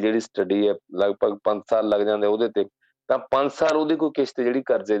MBBS ਦੀ ਜਿਹੜੀ ਸਟੱਡੀ ਹੈ ਲਗਭਗ 5 ਸਾਲ ਲੱਗ ਜਾਂਦੇ ਉਹਦੇ ਤੇ, ਤਾਂ 5 ਸਾਲ ਉਹਦੀ ਕੋਈ ਕਿਸ਼ਤ ਜਿਹੜੀ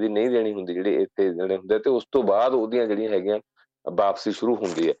ਕਰਜ਼ੇ ਦੀ ਨਹੀਂ ਦੇਣੀ ਹੁੰਦੀ ਜਿਹੜੇ ਇੱਥੇ ਜਿਹੜੇ ਹੁੰਦੇ, ਤੇ ਉਸ ਤੋਂ ਬਾਅਦ ਉਹਦੀਆਂ ਜਿਹੜੀਆਂ ਹੈਗੀਆਂ ਵਾਪਸੀ ਸ਼ੁਰੂ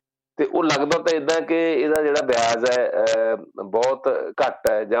ਹੁੰਦੀ ਹੈ। ਤੇ ਉਹ ਲੱਗਦਾ ਤਾਂ ਏਦਾਂ ਕਿ ਇਹਦਾ ਜਿਹੜਾ ਵਿਆਜ ਹੈ ਬਹੁਤ ਘੱਟ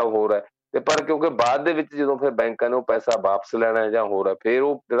ਹੈ ਜਾਂ ਹੋਰ ਹੈ, ਤੇ ਪਰ ਕਿਉਂਕਿ ਬਾਅਦ ਦੇ ਵਿੱਚ ਜਦੋਂ ਫਿਰ ਬੈਂਕਾਂ ਨੇ ਉਹ ਪੈਸਾ ਵਾਪਸ ਲੈਣਾ ਜਾਂ ਹੋਰ ਹੈ, ਫਿਰ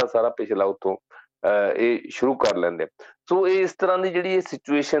ਉਹ ਜਿਹੜਾ ਸਾਰਾ ਪਿਛਲਾ ਉੱਥੋਂ ਇਹ ਸ਼ੁਰੂ ਕਰ ਲੈਂਦੇ। ਸੋ ਇਹ ਇਸ ਤਰ੍ਹਾਂ ਦੀ ਜਿਹੜੀ ਇਹ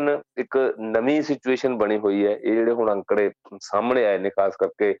ਸਿਚੁਏਸ਼ਨ ਇੱਕ ਨਵੀਂ ਸਿਚੁਏਸ਼ਨ ਬਣੀ ਹੋਈ ਹੈ। ਇਹ ਜਿਹੜੇ ਹੁਣ ਅੰਕੜੇ ਸਾਹਮਣੇ ਆਏ ਨੇ ਖਾਸ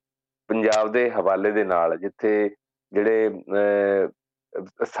ਕਰਕੇ ਪੰਜਾਬ ਦੇ ਹਵਾਲੇ ਦੇ ਨਾਲ, ਜਿੱਥੇ ਜਿਹੜੇ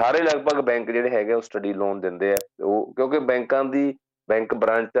ਸਾਰੇ ਲਗਭਗ ਬੈਂਕ ਜਿਹੜੇ ਹੈਗੇ ਉਹ ਸਟੱਡੀ ਲੋਨ ਦਿੰਦੇ ਆ। ਉਹ ਕਿਉਂਕਿ ਬੈਂਕ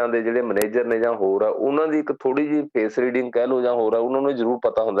ਬ੍ਰਾਂਚਾਂ ਦੇ ਜਿਹੜੇ ਮੈਨੇਜਰ ਨੇ ਜਾਂ ਹੋਰ ਆ, ਉਹਨਾਂ ਦੀ ਇੱਕ ਥੋੜੀ ਜਿਹੀ ਫੇਸ ਰੀਡਿੰਗ ਕਹਿ ਲਓ ਜਾਂ ਹੋਰ ਆ, ਉਹਨਾਂ ਨੂੰ ਜ਼ਰੂਰ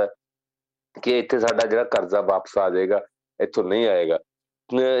ਪਤਾ ਹੁੰਦਾ ਕਿ ਇੱਥੇ ਸਾਡਾ ਜਿਹੜਾ ਕਰਜ਼ਾ ਵਾਪਸ ਆ ਜਾਏਗਾ, ਇੱਥੋਂ ਨਹੀਂ ਆਏਗਾ।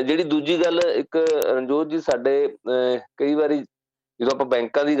 ਜਿਹੜੀ ਦੂਜੀ ਗੱਲ ਇੱਕ ਰਣਜੋਤ ਜੀ, ਸਾਡੇ ਕਈ ਵਾਰੀ ਜਦੋਂ ਆਪਾਂ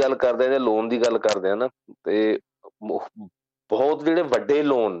ਬੈਂਕਾਂ ਦੀ ਗੱਲ ਕਰਦੇ ਹਾਂ ਜਾਂ ਲੋਨ ਦੀ ਗੱਲ ਕਰਦੇ ਹਾਂ ਨਾ, ਤੇ ਬਹੁਤ ਜਿਹੜੇ ਵੱਡੇ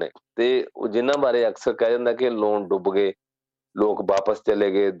ਲੋਨ ਨੇ ਤੇ ਜਿਨ੍ਹਾਂ ਬਾਰੇ ਅਕਸਰ ਕਹਿ ਜਾਂਦਾ ਕਿ ਲੋਨ ਡੁੱਬ ਗਏ, ਲੋਕ ਵਾਪਸ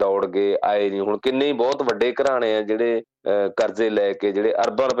ਚਲੇ ਗਏ, ਦੌੜ ਗਏ, ਆਏ ਨਹੀਂ। ਹੁਣ ਕਿੰਨੇ ਹੀ ਬਹੁਤ ਵੱਡੇ ਘਰਾਣੇ ਆ ਜਿਹੜੇ ਕਰਜ਼ੇ ਲੈ ਕੇ ਜਿਹੜੇ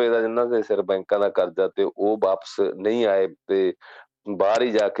ਅਰਬਾਂ ਰੁਪਏ ਦਾ ਜਿਨ੍ਹਾਂ ਦੇ ਸਿਰ ਬੈਂਕਾਂ ਦਾ ਕਰਜ਼ਾ, ਤੇ ਉਹ ਵਾਪਸ ਨਹੀਂ ਆਏ, ਤੇ ਬਾਹਰ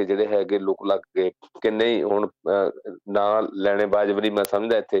ਹੀ ਜਾ ਕੇ ਜਿਹੜੇ ਹੈਗੇ ਲੁਕ ਲੱਗ ਗਏ। ਕਿੰਨੇ ਹੀ ਹੁਣ ਨਾਂ ਲੈਣੇ ਵਾਜਬ ਨਹੀਂ ਮੈਂ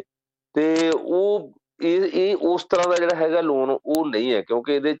ਸਮਝਦਾ ਇੱਥੇ। ਤੇ ਉਹ ਇਹ ਉਸ ਤਰ੍ਹਾਂ ਦਾ ਜਿਹੜਾ ਹੈਗਾ ਲੋਨ ਉਹ ਨਹੀਂ ਹੈ,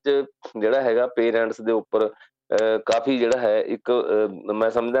 ਕਿਉਂਕਿ ਇਹਦੇ 'ਚ ਜਿਹੜਾ ਹੈਗਾ ਪੇਰੈਂਟਸ ਦੇ ਉੱਪਰ ਕਾਫੀ ਜਿਹੜਾ ਹੈ ਇੱਕ ਮੈਂ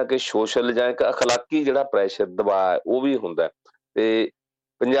ਸਮਝਦਾ ਕਿ ਸੋਸ਼ਲ ਜਾਂ ਇੱਕ ਅਖਲਾਕੀ ਜਿਹੜਾ ਪ੍ਰੈਸ਼ਰ ਦਬਾਅ ਉਹ ਵੀ ਹੁੰਦਾ। ਤੇ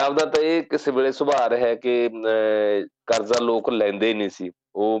ਪੰਜਾਬ ਦਾ ਤਾਂ ਇਹ ਕਿਸੇ ਵੇਲੇ ਸੁਭਾਅ ਰਿਹਾ ਕਿ ਕਰਜ਼ਾ ਲੋਕ ਲੈਂਦੇ ਹੀ ਨਹੀਂ ਸੀ।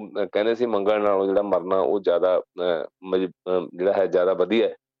 ਉਹ ਕਹਿੰਦੇ ਸੀ ਮੰਗਣ ਨਾਲੋਂ ਜਿਹੜਾ ਮਰਨਾ ਉਹ ਜ਼ਿਆਦਾ ਜਿਹੜਾ ਹੈ ਜ਼ਿਆਦਾ ਵਧੀਆ।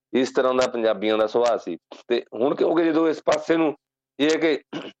 ਇਸ ਤਰ੍ਹਾਂ ਦਾ ਪੰਜਾਬੀਆਂ ਦਾ ਸੁਭਾਅ ਸੀ। ਤੇ ਹੁਣ ਕਿਉਂਕਿ ਜਦੋਂ ਇਸ ਪਾਸੇ ਨੂੰ ਇਹ ਹੈ ਕਿ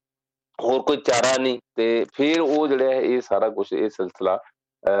ਹੋਰ ਕੋਈ ਚਾਰਾ ਨਹੀਂ, ਤੇ ਫਿਰ ਉਹ ਜਿਹੜਾ ਇਹ ਸਾਰਾ ਕੁਛ ਇਹ ਸਿਲਸਿਲਾ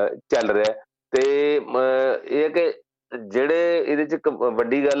ਚੱਲ ਰਿਹਾ। ਤੇ ਇਹ ਹੈ ਕਿ ਜਿਹੜੇ ਇਹਦੇ ਚ ਇੱਕ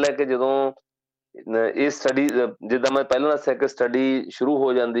ਵੱਡੀ ਗੱਲ ਹੈ ਕਿ ਜਦੋਂ ਇਹ ਸਟੱਡੀ, ਜਿੱਦਾਂ ਮੈਂ ਪਹਿਲਾਂ ਦੱਸਿਆ ਕਿ ਸਟੱਡੀ ਸ਼ੁਰੂ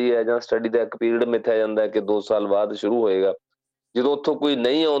ਹੋ ਜਾਂਦੀ ਹੈ ਜਾਂ ਸਟੱਡੀ ਦਾ ਇੱਕ ਪੀਰੀਅਡ ਮਿਥਿਆ ਜਾਂਦਾ ਕਿ 2 ਸਾਲ ਬਾਅਦ ਸ਼ੁਰੂ ਹੋਏਗਾ। ਜਦੋਂ ਉੱਥੋਂ ਕੋਈ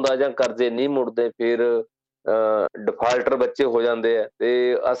ਨਹੀਂ ਆਉਂਦਾ ਜਾਂ ਕਰਜ਼ੇ ਨਹੀਂ ਮੁੜਦੇ, ਫਿਰ ਡਿਫਾਲਟਰ ਬੱਚੇ ਹੋ ਜਾਂਦੇ ਆ।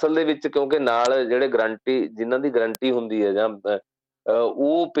 ਤੇ ਅਸਲ ਦੇ ਵਿੱਚ ਕਿਉਂਕਿ ਨਾਲ ਜਿਹੜੇ ਗਰੰਟੀ, ਜਿਨ੍ਹਾਂ ਦੀ ਗਰੰਟੀ ਹੁੰਦੀ ਹੈ ਜਾਂ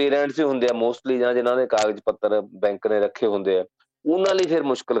ਉਹ ਪੇਰੈਂਟਸ ਹੀ ਹੁੰਦੇ ਆ ਮੋਸਟਲੀ, ਜਾਂ ਜਿਨ੍ਹਾਂ ਦੇ ਕਾਗਜ਼ ਪੱਤਰ ਬੈਂਕ ਨੇ ਰੱਖੇ ਹੁੰਦੇ ਆ, ਉਹਨਾਂ ਲਈ ਫਿਰ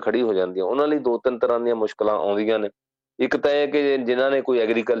ਮੁਸ਼ਕਲ ਖੜੀ ਹੋ ਜਾਂਦੀ ਹੈ। ਉਹਨਾਂ ਲਈ 2-3 ਤਰ੍ਹਾਂ ਦੀਆਂ ਮੁਸ਼ਕਲਾਂ ਆਉਂਦੀਆਂ ਨੇ। ਇੱਕ ਤਾਂ ਇਹ ਕਿ ਜਿਨ੍ਹਾਂ ਨੇ ਕੋਈ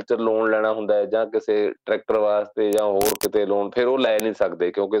ਐਗਰੀਕਲਚਰ ਲੋਨ ਲੈਣਾ ਹੁੰਦਾ ਹੈ ਜਾਂ ਕਿਸੇ ਟਰੈਕਟਰ ਵਾਸਤੇ ਜਾਂ ਹੋਰ ਕਿਤੇ ਲੋਨ, ਫਿਰ ਉਹ ਲੈ ਨਹੀਂ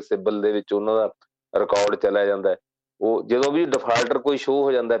ਸਕਦੇ ਕਿਉਂਕਿ ਸਿਬਲ ਦੇ ਵਿੱਚ ਉਹਨਾਂ ਦਾ ਰਿਕਾਰਡ ਚਲਾ ਜਾਂਦਾ ਹੈ। ਉਹ ਜਦੋਂ ਵੀ ਡਿਫਾਲਟਰ ਕੋਈ ਸ਼ੋਅ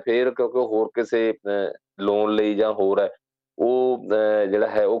ਹੋ ਜਾਂਦਾ ਫਿਰ, ਕਿਉਂਕਿ ਹੋਰ ਕਿਸੇ ਲੋਨ ਲਈ ਜਾਂ ਹੋਰ ਹੈ, ਉਹ ਜਿਹੜਾ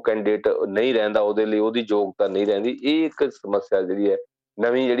ਹੈ ਉਹ ਕੈਂਡੀਡੇਟ ਨਹੀਂ ਰਹਿੰਦਾ, ਉਹਦੇ ਲਈ ਉਹਦੀ ਯੋਗਤਾ ਨਹੀਂ ਰਹਿੰਦੀ। ਇਹ ਇੱਕ ਸਮੱਸਿਆ ਜਿਹੜੀ ਹੈ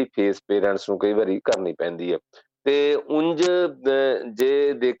ਨਵੀਂ, ਜਿਹੜੀ ਫੇਸ ਪੇਰੈਂਟਸ ਨੂੰ ਕਈ ਵਾਰੀ ਕਰਨੀ ਪੈਂਦੀ ਹੈ। ਤੇ ਉਂਝ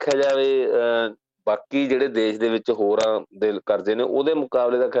ਜੇ ਦੇਖਿਆ ਜਾਵੇ ਬਾਕੀ ਜਿਹੜੇ ਦੇਸ਼ ਦੇ ਵਿੱਚ ਹੋਰਾਂ ਦੇ ਕਰਜ਼ੇ ਨੇ ਉਹਦੇ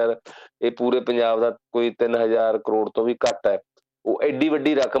ਮੁਕਾਬਲੇ ਤਾਂ ਖੈਰ ਇਹ ਪੂਰੇ ਪੰਜਾਬ ਦਾ ਕੋਈ 3000 ਕਰੋੜ ਤੋਂ ਵੀ ਘੱਟ ਹੈ। ਉਹ ਐਡੀ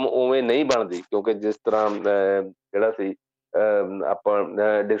ਵੱਡੀ ਰਕਮ ਉਵੇਂ ਨਹੀਂ ਬਣਦੀ, ਕਿਉਂਕਿ ਜਿਸ ਤਰ੍ਹਾਂ ਜਿਹੜਾ ਸੀ ਆਪਾਂ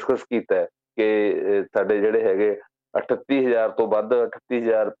ਡਿਸਕਸ ਕੀਤਾ ਕਿ ਸਾਡੇ ਜਿਹੜੇ ਹੈਗੇ 38,000 ਤੋਂ ਵੱਧ,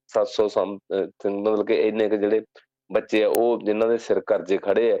 38,700 ਮਤਲਬ ਕਿ ਇੰਨੇ ਕੁ ਜਿਹੜੇ ਬੱਚੇ ਆ ਉਹ ਜਿਨ੍ਹਾਂ ਦੇ ਸਿਰ ਕਰਜ਼ੇ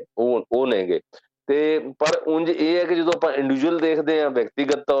ਖੜੇ ਆ, ਉਹ ਨੇਗੇ। ਤੇ ਪਰ ਉਂਝ ਇਹ ਹੈ ਕਿ ਜਦੋਂ ਆਪਾਂ ਇੰਡੀਵਿਜੂਅਲ ਦੇਖਦੇ ਹਾਂ,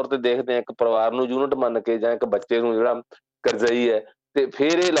 ਵਿਅਕਤੀਗਤ ਤੌਰ ਤੇ ਦੇਖਦੇ ਹਾਂ, ਇੱਕ ਪਰਿਵਾਰ ਨੂੰ ਯੂਨਿਟ ਮੰਨ ਕੇ ਜਾਂ ਇੱਕ ਬੱਚੇ ਨੂੰ ਜਿਹੜਾ ਕਰਜ਼ਈ ਹੈ, ਤੇ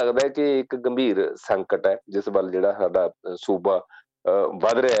ਫਿਰ ਇਹ ਲੱਗਦਾ ਕਿ ਇੱਕ ਗੰਭੀਰ ਸੰਕਟ ਹੈ ਜਿਸ ਵੱਲ ਜਿਹੜਾ ਸਾਡਾ ਸੂਬਾ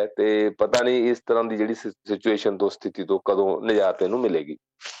ਵੱਧ ਰਿਹਾ ਹੈ। ਤੇ ਪਤਾ ਨਹੀਂ ਇਸ ਤਰ੍ਹਾਂ ਦੀ ਜਿਹੜੀ ਸਿਚੁਏਸ਼ਨ ਤੋਂ, ਸਥਿਤੀ ਤੋਂ ਕਦੋਂ ਨਿਜਾਤ ਇਹਨੂੰ ਮਿਲੇਗੀ।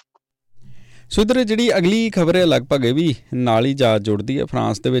 ਸੋ ਇੱਧਰ ਜਿਹੜੀ ਅਗਲੀ ਖਬਰ ਹੈ, ਲਗਭਗ ਇਹ ਵੀ ਨਾਲ ਹੀ ਜਹਾਜ਼ ਜੁੜਦੀ ਹੈ।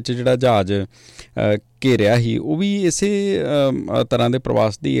 ਫਰਾਂਸ ਦੇ ਵਿੱਚ ਜਿਹੜਾ ਜਹਾਜ਼ ਘੇਰਿਆ ਸੀ, ਉਹ ਵੀ ਇਸੇ ਤਰ੍ਹਾਂ ਦੇ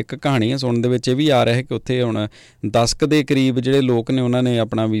ਪ੍ਰਵਾਸ ਦੀ ਇੱਕ ਕਹਾਣੀ ਹੈ। ਸੁਣਨ ਦੇ ਵਿੱਚ ਇਹ ਵੀ ਆ ਰਿਹਾ ਹੈ ਕਿ ਉੱਥੇ ਹੁਣ 10 ਕੁ ਦੇ ਕਰੀਬ ਜਿਹੜੇ ਲੋਕ ਨੇ ਉਹਨਾਂ ਨੇ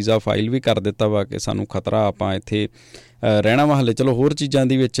ਆਪਣਾ ਵੀਜ਼ਾ ਫਾਈਲ ਵੀ ਕਰ ਦਿੱਤਾ ਵਾ ਕਿ ਸਾਨੂੰ ਖਤਰਾ, ਆਪਾਂ ਇੱਥੇ ਰਹਿਣਾ ਵਾ। ਹਾਲੇ ਚਲੋ ਹੋਰ ਚੀਜ਼ਾਂ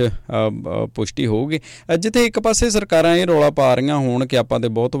ਦੀ ਵਿੱਚ ਪੁਸ਼ਟੀ ਹੋਊਗੀ। ਜਿੱਥੇ ਇੱਕ ਪਾਸੇ ਸਰਕਾਰਾਂ ਇਹ ਰੌਲਾ ਪਾ ਰਹੀਆਂ ਹੋਣ ਕਿ ਆਪਾਂ ਤਾਂ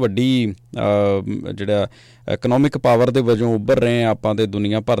ਬਹੁਤ ਵੱਡੀ ਜਿਹੜਾ ਇਕਨੋਮਿਕ ਪਾਵਰ ਦੇ ਵਜੋਂ ਉੱਭਰ ਰਹੇ ਹਾਂ, ਆਪਾਂ ਤੇ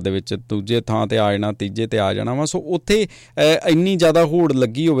ਦੁਨੀਆ ਭਰ ਦੇ ਵਿੱਚ ਦੂਜੇ ਥਾਂ 'ਤੇ ਆ ਜਾਣਾ, ਤੀਜੇ 'ਤੇ ਆ ਜਾਣਾ ਵਾ। ਸੋ ਉੱਥੇ ਇੰਨੀ ਜ਼ਿਆਦਾ ਹੋੜ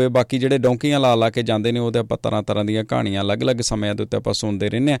ਲੱਗੀ ਹੋਵੇ, ਬਾਕੀ ਜਿਹੜੇ ਡੌਂਕੀਆਂ ਲਾ ਕੇ ਜਾਂਦੇ ਨੇ ਉਹਦੇ ਆਪਾਂ ਤਰ੍ਹਾਂ ਤਰ੍ਹਾਂ ਦੀਆਂ ਕਹਾਣੀਆਂ ਅਲੱਗ-ਅਲੱਗ ਸਮਿਆਂ ਦੇ ਉੱਤੇ ਆਪਾਂ ਸੁਣਦੇ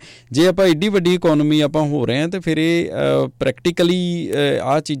ਰਹਿੰਦੇ ਹਾਂ। ਜੇ ਆਪਾਂ ਐਡੀ ਵੱਡੀ ਇਕੋਨਮੀ ਆਪਾਂ ਹੋ ਰਹੇ ਹਾਂ ਤਾਂ ਫਿਰ ਇਹ ਪ੍ਰੈਕਟੀਕਲੀ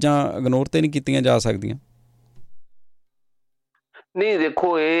ਆਹ ਚੀਜ਼ਾਂ ਇਗਨੋਰ ਤਾਂ ਨਹੀਂ ਕੀਤੀਆਂ ਜਾ ਸਕਦੀਆਂ। ਨਹੀਂ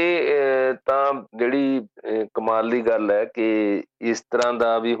ਦੇਖੋ, ਇਹ ਤਾਂ ਜਿਹੜੀ ਕਮਾਲ ਦੀ ਗੱਲ ਹੈ ਕਿ ਇਸ ਤਰ੍ਹਾਂ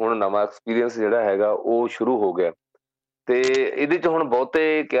ਦਾ ਵੀ ਹੁਣ ਨਵਾਂ ਐਕਸਪੀਰੀਅੰਸ ਜਿਹੜਾ ਹੈਗਾ ਉਹ ਸ਼ੁਰੂ ਹੋ ਗਿਆ। ਤੇ ਇਹਦੇ ਚ ਹੁਣ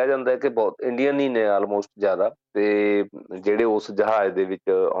ਬਹੁਤੇ ਕਿਹਾ ਜਾਂਦਾ ਹੈ ਕਿ ਬਹੁਤ ਇੰਡੀਅਨ ਹੀ ਨੇ ਆਲਮੋਸਟ ਜ਼ਿਆਦਾ, ਤੇ ਜਿਹੜੇ ਉਸ ਜਹਾਜ਼ ਦੇ ਵਿੱਚ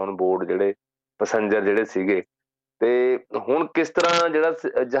ਔਨ ਬੋਰਡ ਜਿਹੜੇ ਪੈਸੰਜਰ ਜਿਹੜੇ ਸੀਗੇ। ਤੇ ਹੁਣ ਕਿਸ ਤਰ੍ਹਾਂ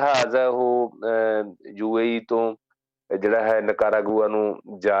ਜਿਹੜਾ ਜਹਾਜ਼ ਹੈ ਉਹ UAE ਤੋਂ ਜਿਹੜਾ ਹੈ ਨਿਕਾਰਾਗੁਆ ਨੂੰ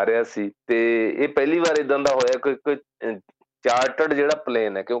ਜਾ ਰਿਹਾ ਸੀ, ਤੇ ਇਹ ਪਹਿਲੀ ਵਾਰ ਇਦਾਂ ਦਾ ਹੋਇਆ ਕਿ ਇੱਕ ਚਾਰਟਰਡ ਜਿਹੜਾ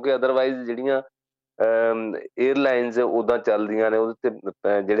ਪਲੇਨ ਹੈ, ਕਿਉਂਕਿ ਅਦਰਵਾਈਜ਼ ਜਿਹੜੀਆਂ ਏਅਰਲਾਈਨਸ ਉਦਾਂ ਚੱਲਦੀਆਂ ਨੇ ਉਹਦੇ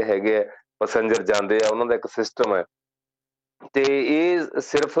ਤੇ ਜਿਹੜੇ ਹੈਗੇ ਆ ਪੈਸੰਜਰ ਜਾਂਦੇ ਆ, ਉਹਨਾਂ ਦਾ ਇੱਕ ਸਿਸਟਮ ਹੈ। ਤੇ ਇਹ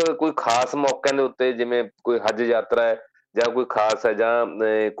ਸਿਰਫ ਕੋਈ ਖਾਸ ਮੌਕਿਆਂ ਦੇ ਉੱਤੇ, ਜਿਵੇਂ ਕੋਈ ਹੱਜ ਯਾਤਰਾ ਹੈ ਜਾਂ ਕੋਈ ਖਾਸ ਹੈ ਜਾਂ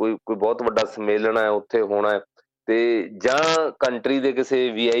ਕੋਈ ਕੋਈ ਬਹੁਤ ਵੱਡਾ ਸੰਮੇਲਨ ਹੈ ਉੱਥੇ ਹੋਣਾ ਹੈ, ਤੇ ਜਾਂ ਕੰਟਰੀ ਦੇ ਕਿਸੇ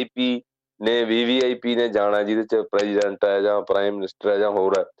VIP ਨੇ VVIP ਨੇ ਜਾਣਾ ਜਿਹਦੇ ਚ ਪ੍ਰੈਜ਼ੀਡੈਂਟ ਹੈ ਜਾਂ ਪ੍ਰਾਈਮ ਮਿਨਿਸਟਰ ਹੈ ਜਾਂ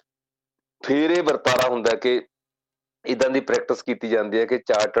ਹੋਰ ਹੈ, ਫਿਰ ਇਹ ਵਰਤਾਰਾ ਹੁੰਦਾ ਕਿ ਇੱਦਾਂ ਦੀ ਪ੍ਰੈਕਟਿਸ ਕੀਤੀ ਜਾਂਦੀ ਹੈ ਕਿ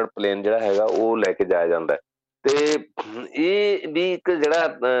ਚਾਰਟਰਡ ਪਲੇਨ ਜਿਹੜਾ ਹੈਗਾ ਉਹ ਲੈ ਕੇ ਜਾਇਆ ਜਾਂਦਾ ਹੈ। ਤੇ ਇਹ ਵੀ ਇੱਕ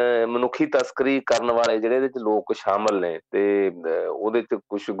ਜਿਹੜਾ ਮਨੁੱਖੀ ਤਸਕਰੀ ਕਰਨ ਵਾਲੇ ਜਿਹੜੇ ਇਹਦੇ ਚ ਲੋਕ ਸ਼ਾਮਲ ਨੇ, ਤੇ ਉਹਦੇ ਚ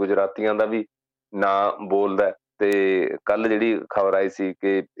ਕੁਛ ਗੁਜਰਾਤੀਆਂ ਦਾ ਵੀ ਨਾਂ ਬੋਲਦਾ। ਤੇ ਕੱਲ ਜਿਹੜੀ ਖਬਰ ਆਈ ਸੀ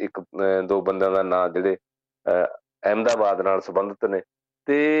ਕਿ ਇੱਕ 2 ਬੰਦਿਆਂ ਦਾ ਨਾਂ ਜਿਹੜੇ ਅਹਿਮਦਾਬਾਦ ਨਾਲ ਸੰਬੰਧਿਤ ਨੇ,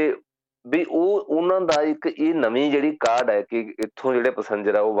 ਤੇ ਵੀ ਉਹਨਾਂ ਦਾ ਇੱਕ ਇਹ ਨਵੀਂ ਜਿਹੜੀ ਕਾਢ ਹੈ ਕਿ ਇੱਥੋਂ ਜਿਹੜੇ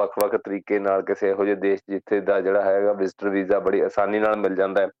ਪੈਸੰਜਰ ਆ ਉਹ ਵੱਖ-ਵੱਖ ਤਰੀਕੇ ਨਾਲ ਕਿਸੇ ਇਹੋ ਜਿਹੇ ਦੇਸ਼ ਜਿੱਥੇ ਦਾ ਜਿਹੜਾ ਹੈਗਾ ਵਿਜ਼ਟਰ ਵੀਜ਼ਾ ਬੜੀ ਆਸਾਨੀ ਨਾਲ ਮਿਲ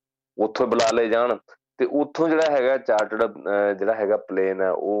ਜਾਂਦਾ ਹੈ, ਉੱਥੋਂ ਬੁਲਾ ਲਏ ਜਾਣ, ਤੇ ਉੱਥੋਂ ਜਿਹੜਾ ਹੈਗਾ ਚਾਰਟਰਡ ਜਿਹੜਾ ਹੈਗਾ ਪਲੇਨ ਹੈ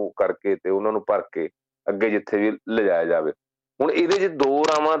ਉਹ ਕਰਕੇ ਤੇ ਉਹਨਾਂ ਨੂੰ ਭਰ ਕੇ ਅੱਗੇ ਜਿੱਥੇ ਵੀ ਲਿਜਾਇਆ ਜਾਵੇ। ਹੁਣ ਇਹਦੇ 'ਚ 2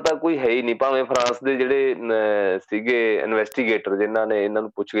 ਰਾਵਾਂ ਤਾਂ ਕੋਈ ਹੈ ਹੀ ਨਹੀਂ, ਭਾਵੇਂ ਫਰਾਂਸ ਦੇ ਜਿਹੜੇ ਸੀਗੇ ਇਨਵੈਸਟੀਗੇਟਰ ਜਿਨ੍ਹਾਂ ਨੇ ਇਹਨਾਂ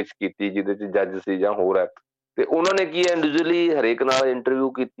ਨੂੰ ਪੁੱਛਗਿੱਛ ਕੀਤੀ, ਜਿਹਦੇ 'ਚ ਜੱਜ ਸੀ ਜਾਂ ਹੋਰ ਹੈ, ਤੇ ਉਹਨਾਂ ਨੇ ਕੀ ਹੈ ਇੰਡੀਵਿਜੂਅਲੀ ਹਰੇਕ ਨਾਲ ਇੰਟਰਵਿਊ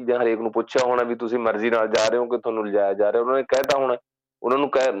ਕੀਤੀ ਜਾਂ ਹਰੇਕ ਨੂੰ ਪੁੱਛਿਆ ਹੋਣਾ ਵੀ ਤੁਸੀਂ ਮਰਜ਼ੀ ਨਾਲ ਜਾ ਰਹੇ ਹੋ ਕਿ ਤੁਹਾਨੂੰ ਲਿਜਾਇਆ ਜਾ ਰਿਹਾ। ਉਹਨਾਂ ਨੇ ਕਹਿਤਾ ਹੋਣਾ, ਉਹਨਾਂ ਨੂੰ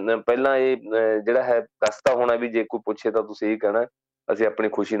ਪਹਿਲਾਂ ਇਹ ਜਿਹੜਾ ਹੈ ਦੱਸਤਾ ਹੋਣਾ ਵੀ ਜੇ ਕੋਈ ਪੁੱਛੇ ਤਾਂ ਤੁਸੀਂ ਇਹ ਕਹਿਣਾ ਅਸੀਂ ਆਪਣੀ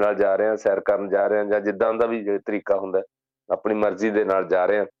ਖੁਸ਼ੀ ਨਾਲ ਜਾ ਰਹੇ ਹਾਂ, ਸੈਰ ਕਰਨ ਜਾ ਰਹੇ ਹਾਂ, ਜਾਂ ਜਿੱਦਾਂ ਦਾ ਵੀ ਤਰੀਕਾ ਹੁੰਦਾ ਆਪਣੀ ਮਰਜ਼ੀ ਦੇ ਨਾਲ ਜਾ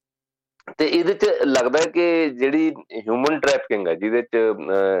ਰਹੇ ਹਾਂ। ਤੇ ਇਹਦੇ 'ਚ ਲੱਗਦਾ ਹੈ ਕਿ ਜਿਹੜੀ ਹਿਊਮਨ ਟਰੈਫਿਕਿੰਗ ਹੈ, ਜਿਹਦੇ 'ਚ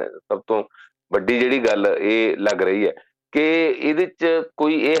ਸਭ ਤੋਂ ਵੱਡੀ ਜਿਹੜੀ ਗੱਲ ਇਹ ਲੱਗ ਰਹੀ ਹੈ ਕਿ ਇਹਦੇ 'ਚ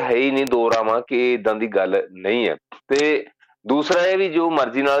ਕੋਈ ਇਹ ਹੈ ਹੀ ਨਹੀਂ 2 ਰਾਵਾਂ ਕਿ ਏਦਾਂ ਦੀ ਗੱਲ ਨਹੀਂ ਹੈ। ਤੇ ਦੂਸਰਾ ਇਹ ਵੀ ਜੋ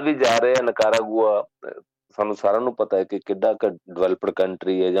ਮਰਜ਼ੀ ਨਾਲ ਵੀ ਜਾ ਰਿਹਾ ਨਿਕਾਰਾਗੁਆ, ਸਾਨੂੰ ਸਾਰਿਆਂ ਨੂੰ ਪਤਾ ਹੈ ਕਿ ਕਿੱਡਾ ਕੁ ਡਿਵੈਲਪਡ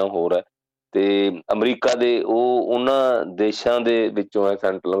ਕੰਟਰੀ ਹੈ ਜਾਂ ਹੋਰ ਹੈ। ਤੇ ਅਮਰੀਕਾ ਦੇ ਉਹਨਾਂ ਦੇਸ਼ਾਂ ਦੇ ਵਿੱਚੋਂ ਹੈ,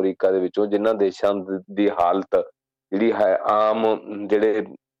 ਸੈਂਟਰਲ ਅਮਰੀਕਾ ਦੇ ਵਿੱਚੋਂ, ਜਿਨ੍ਹਾਂ ਦੇਸ਼ਾਂ ਦੀ ਹਾਲਤ ਜਿਹੜੀ ਹੈ ਆਮ, ਜਿਹੜੇ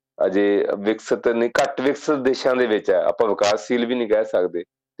ਅਜੇ ਵਿਕਸਿਤ ਨਹੀਂ, ਘੱਟ ਵਿਕਸਿਤ ਦੇਸ਼ਾਂ ਦੇ ਵਿੱਚ ਹੈ, ਆਪਾਂ ਵਿਕਾਸਸ਼ੀਲ ਵੀ ਨਹੀਂ ਕਹਿ ਸਕਦੇ।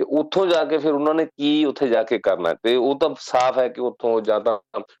 ਤੇ ਉੱਥੋਂ ਜਾ ਕੇ ਫਿਰ ਉਹਨਾਂ ਨੇ ਕੀ ਉੱਥੇ ਜਾ ਕੇ ਕਰਨਾ, ਤੇ ਉਹ ਤਾਂ ਸਾਫ਼ ਹੈ ਕਿ ਉੱਥੋਂ ਜਾਂ ਤਾਂ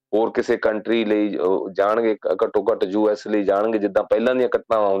ਹੋਰ ਕਿਸੇ ਕੰਟਰੀ ਲਈ ਜਾਣਗੇ, ਘੱਟੋ ਘੱਟ US ਲਈ ਜਾਣਗੇ, ਜਿੱਦਾਂ ਪਹਿਲਾਂ ਦੀਆਂ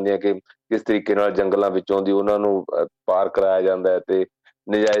ਘਟਨਾਵਾਂ ਹੁੰਦੀਆਂ ਕਿ ਕਿਸ ਤਰੀਕੇ ਨਾਲ ਜੰਗਲਾਂ ਵਿੱਚੋਂ ਦੀ ਉਹਨਾਂ ਨੂੰ ਪਾਰ ਕਰਾਇਆ ਜਾਂਦਾ ਹੈ ਤੇ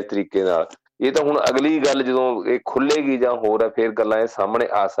ਨਜਾਇਜ਼ ਤਰੀਕੇ ਨਾਲ। ਇਹ ਤਾਂ ਹੁਣ ਅਗਲੀ ਗੱਲ ਜਦੋਂ ਇਹ ਖੁੱਲੇਗੀ ਜਾਂ ਹੋਰ ਹੈ, ਫਿਰ ਗੱਲਾਂ ਇਹ ਸਾਹਮਣੇ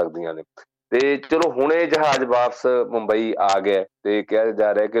ਆ ਸਕਦੀਆਂ ਨੇ। ਤੇ ਚਲੋ ਹੁਣ ਇਹ ਜਹਾਜ਼ ਵਾਪਸ ਮੁੰਬਈ ਆ ਗਿਆ ਤੇ ਕਿਹਾ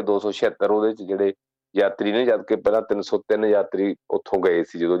ਜਾ ਰਿਹਾ ਕਿ 276 ਉਹਦੇ ਚ ਜਿਹੜੇ ਯਾਤਰੀ ਨੇ, ਜਦ ਕਿ ਪਹਿਲਾਂ 303 ਯਾਤਰੀ ਉੱਥੋਂ ਗਏ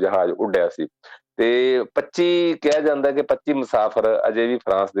ਸੀ ਜਦੋਂ ਜਹਾਜ਼ ਉੱਡਿਆ ਸੀ। ਤੇ 25 ਕਿਹਾ ਜਾਂਦਾ ਕਿ 25 ਮੁਸਾਫਰ ਅਜੇ ਵੀ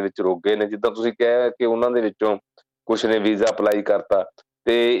ਫਰਾਂਸ ਦੇ ਵਿੱਚ ਰੁਕ ਗਏ ਨੇ। ਜਿੱਦਾਂ ਤੁਸੀਂ ਕਿਹਾ ਕਿ ਉਹਨਾਂ ਦੇ ਵਿੱਚੋਂ ਕੁਛ ਨੇ ਵੀਜ਼ਾ ਅਪਲਾਈ ਕਰਤਾ।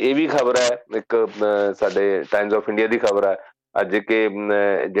 ਤੇ ਇਹ ਵੀ ਖਬਰ ਹੈ, ਇੱਕ ਸਾਡੇ ਟਾਈਮਸ ਆਫ ਇੰਡੀਆ ਦੀ ਖਬਰ ਹੈ ਅੱਜ, ਕਿ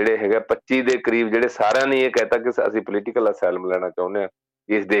ਜਿਹੜੇ ਹੈਗਾ 25 ਦੇ ਕਰੀਬ, ਜਿਹੜੇ ਸਾਰਿਆਂ ਨੇ ਇਹ ਕਹਿਤਾ ਕਿ ਅਸੀਂ ਪੋਲੀਟੀਕਲ ਅਸਾਈਲਮ ਲੈਣਾ ਚਾਹੁੰਦੇ ਹਾਂ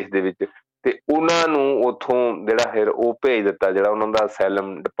ਇਸ ਦੇਸ਼ ਦੇ ਵਿੱਚ, ਤੇ ਉਹਨਾਂ ਨੂੰ ਉੱਥੋਂ ਜਿਹੜਾ ਹੈ ਉਹ ਭੇਜ ਦਿੱਤਾ, ਜਿਹੜਾ ਉਹਨਾਂ ਦਾ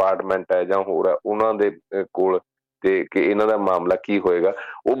ਅਸਾਈਲਮ ਡਿਪਾਰਟਮੈਂਟ ਹੈ ਜਾਂ ਹੋਰ ਹੈ ਉਹਨਾਂ ਦੇ ਕੋਲ, ਤੇ ਕਿ ਇਹਨਾਂ ਦਾ ਮਾਮਲਾ ਕੀ ਹੋਏਗਾ।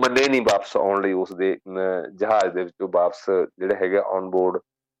 ਉਹ ਮੰਨੇ ਨਹੀਂ ਵਾਪਸ ਆਉਣ ਲਈ, ਉਸਦੇ ਜਹਾਜ਼ ਦੇ ਵਿੱਚੋਂ ਵਾਪਸ ਜਿਹੜੇ ਹੈਗੇ ਔਨ ਬੋਰਡ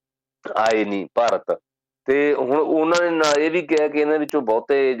ਆਏ ਨਹੀਂ ਭਾਰਤ। ਤੇ ਹੁਣ ਉਹਨਾਂ ਨੇ ਨਾਲ ਇਹ ਵੀ ਕਿਹਾ ਕਿ ਇਹਨਾਂ ਵਿੱਚੋਂ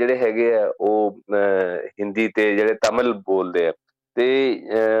ਬਹੁਤੇ ਜਿਹੜੇ ਹੈਗੇ ਆ ਉਹ ਹਿੰਦੀ ਤੇ ਜਿਹੜੇ ਤਮਿਲ ਬੋਲਦੇ ਆ। ਤੇ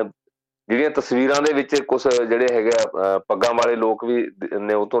ਜਿਹੜੀਆਂ ਤਸਵੀਰਾਂ ਦੇ ਵਿੱਚ ਕੁਛ ਜਿਹੜੇ ਹੈਗੇ ਆ ਪੱਗਾਂ ਵਾਲੇ ਲੋਕ ਵੀ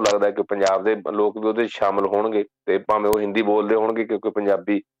ਨੇ, ਉਹ ਤੋਂ ਲੱਗਦਾ ਕਿ ਪੰਜਾਬ ਦੇ ਲੋਕ ਵੀ ਉਹਦੇ 'ਚ ਸ਼ਾਮਿਲ ਹੋਣਗੇ, ਤੇ ਭਾਵੇਂ ਉਹ ਹਿੰਦੀ ਬੋਲਦੇ ਹੋਣਗੇ ਕਿਉਂਕਿ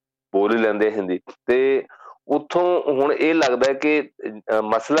ਪੰਜਾਬੀ ਬੋਲ ਹੀ ਲੈਂਦੇ ਹਿੰਦੀ। ਤੇ ਉੱਥੋਂ ਹੁਣ ਇਹ ਲੱਗਦਾ ਕਿ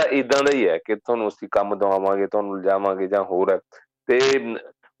ਮਸਲਾ ਏਦਾਂ ਦਾ ਹੀ ਹੈ ਕਿ ਤੁਹਾਨੂੰ ਅਸੀਂ ਕੰਮ ਦਵਾਵਾਂਗੇ, ਤੁਹਾਨੂੰ ਲਿਜਾਵਾਂਗੇ ਜਾਂ ਹੋਰ ਹੈ। ਤੇ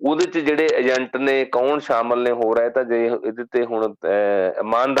ਉਹਦੇ 'ਚ ਜਿਹੜੇ ਏਜੰਟ ਨੇ, ਕੌਣ ਸ਼ਾਮਲ ਨੇ, ਹੋਰ ਹੈ। ਤਾਂ ਜੇ ਇਹਦੇ ਤੇ ਹੁਣ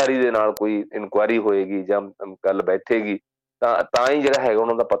ਇਮਾਨਦਾਰੀ ਦੇ ਨਾਲ ਕੋਈ ਇਨਕੁਆਇਰੀ ਹੋਏਗੀ ਜਾਂ ਗੱਲ ਬੈਠੇਗੀ ਤਾਂ ਹੀ ਜਿਹੜਾ ਹੈਗਾ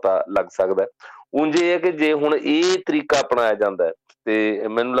ਉਹਨਾਂ ਦਾ ਪਤਾ ਲੱਗ ਸਕਦਾ। ਉਂਝ ਇਹ ਹੈ ਕਿ ਜੇ ਹੁਣ ਇਹ ਤਰੀਕਾ ਅਪਣਾਇਆ ਜਾਂਦਾ ਹੈ, ਤੇ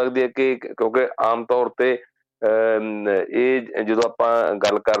ਮੈਨੂੰ ਲੱਗਦੀ ਹੈ ਕਿ ਕਿਉਂਕਿ ਆਮ ਤੌਰ ਤੇ ਇਹ ਜਦੋਂ ਆਪਾਂ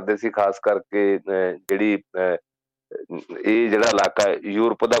ਗੱਲ ਕਰਦੇ ਸੀ, ਖਾਸ ਕਰਕੇ ਜਿਹੜੀ ਇਹ ਜਿਹੜਾ ਇਲਾਕਾ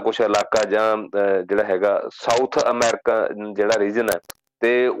ਯੂਰਪ ਦਾ ਕੁਛ ਇਲਾਕਾ ਜਾਂ ਜਿਹੜਾ ਹੈਗਾ ਸਾਊਥ ਅਮਰੀਕਾ ਜਿਹੜਾ ਰੀਜਨ ਹੈ,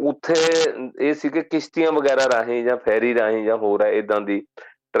 ਤੇ ਉੱਥੇ ਇਹ ਸੀ ਕਿ ਕਿਸ਼ਤੀਆਂ ਵਗੈਰਾ ਰਾਹੀਂ ਜਾਂ ਫੈਰੀ ਰਾਹੀਂ ਜਾਂ ਹੋਰ ਹੈ ਏਦਾਂ ਦੀ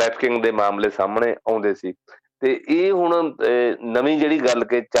ਟ੍ਰੈਫਿਕਿੰਗ ਦੇ ਮਾਮਲੇ ਸਾਹਮਣੇ ਆਉਂਦੇ ਸੀ। ਤੇ ਇਹ ਹੁਣ ਨਵੀਂ ਜਿਹੜੀ ਗੱਲ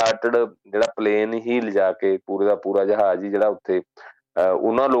ਕਿ ਚਾਰਟਰਡ ਜਿਹੜਾ ਪਲੇਨ ਹੀ ਲਿਜਾ ਕੇ ਪੂਰੇ ਦਾ ਪੂਰਾ ਜਹਾਜ਼ ਹੀ ਜਿਹੜਾ ਉੱਥੇ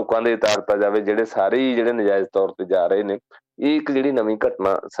ਉਹਨਾਂ ਲੋਕਾਂ ਦੇ ਉਤਾਰਤਾ ਜਾਵੇ ਜਿਹੜੇ ਸਾਰੇ ਹੀ ਜਿਹੜੇ ਨਜਾਇਜ਼ ਤੌਰ ਤੇ ਜਾ ਰਹੇ ਨੇ। ਇਹ ਇੱਕ ਜਿਹੜੀ ਨਵੀਂ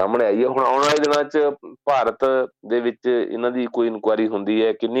ਘਟਨਾ ਸਾਹਮਣੇ ਆਈ ਹੈ। ਹੁਣ ਆਉਣ ਵਾਲੇ ਦਿਨਾਂ 'ਚ ਭਾਰਤ ਦੇ ਵਿੱਚ ਇਹਨਾਂ ਦੀ ਕੋਈ ਇਨਕੁਆਇਰੀ ਹੁੰਦੀ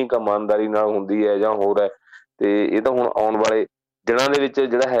ਹੈ, ਕਿੰਨੀ ਕੁ ਇਮਾਨਦਾਰੀ ਨਾਲ ਹੁੰਦੀ ਹੈ ਜਾਂ ਹੋਰ ਹੈ, ਤੇ ਇਹ ਤਾਂ ਹੁਣ ਆਉਣ ਵਾਲੇ ਦਿਨਾਂ ਦੇ ਵਿੱਚ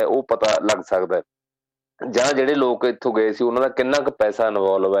ਜਿਹੜਾ ਹੈ ਉਹ ਪਤਾ ਲੱਗ ਸਕਦਾ ਹੈ। ਜਾਂ ਜਿਹੜੇ ਲੋਕ ਇੱਥੋਂ ਗਏ ਸੀ ਉਹਨਾਂ ਦਾ ਕਿੰਨਾ ਕੁ ਪੈਸਾ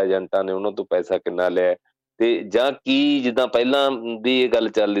ਇਨਵੋਲਵ ਹੈ, ਏਜੰਟਾਂ ਨੇ ਉਹਨਾਂ ਤੋਂ ਪੈਸਾ ਕਿੰਨਾ ਲਿਆ, ਤੇ ਜਾਂ ਕੀ ਜਿੱਦਾਂ ਪਹਿਲਾਂ ਦੀ ਇਹ ਗੱਲ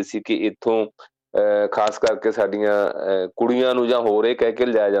ਚੱਲ ਰਹੀ ਸੀ ਕਿ ਇੱਥੋਂ ਖਾਸ ਕਰਕੇ ਸਾਡੀਆਂ ਕੁੜੀਆਂ ਨੂੰ ਜਾਂ ਹੋਰ ਇਹ ਕਹਿ ਕੇ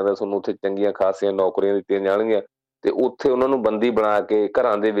ਲਿਜਾਇਆ ਜਾਂਦਾ ਤੁਹਾਨੂੰ ਉੱਥੇ ਚੰਗੀਆਂ ਖਾਸੀਆਂ ਨੌਕਰੀਆਂ ਦਿੱਤੀਆਂ ਜਾਣਗੀਆਂ, ਤੇ ਉੱਥੇ ਉਹਨਾਂ ਨੂੰ ਬੰਦੀ ਬਣਾ ਕੇ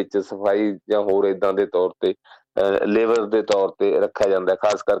ਘਰਾਂ ਦੇ ਵਿੱਚ ਸਫਾਈ ਜਾਂ ਹੋਰ ਏਦਾਂ ਦੇ ਤੌਰ ਤੇ ਲੇਬਰ ਦੇ ਤੌਰ ਤੇ ਰੱਖਿਆ ਜਾਂਦਾ।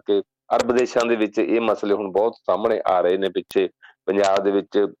 ਖਾਸ ਕਰਕੇ ਅਰਬ ਦੇਸ਼ਾਂ ਦੇ ਵਿੱਚ ਇਹ ਮਸਲੇ ਹੁਣ ਬਹੁਤ ਸਾਹਮਣੇ ਆ ਰਹੇ ਨੇ। ਪਿੱਛੇ ਪੰਜਾਬ ਦੇ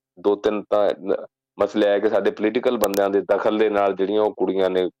ਵਿੱਚ 2-3 ਤਾਂ ਮਸਲੇ ਆਏ ਕਿ ਸਾਡੇ ਪੋਲੀਟੀਕਲ ਬੰਦਿਆਂ ਦੇ ਦਖਲ ਦੇ ਨਾਲ ਜਿਹੜੀਆਂ ਉਹ ਕੁੜੀਆਂ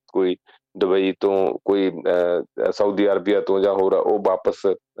ਨੇ, ਕੋਈ ਦੁਬਈ ਤੋਂ, ਕੋਈ ਸਾਊਦੀ ਅਰਬੀਆ ਤੋਂ ਜਾਂ ਹੋਰ, ਉਹ ਵਾਪਸ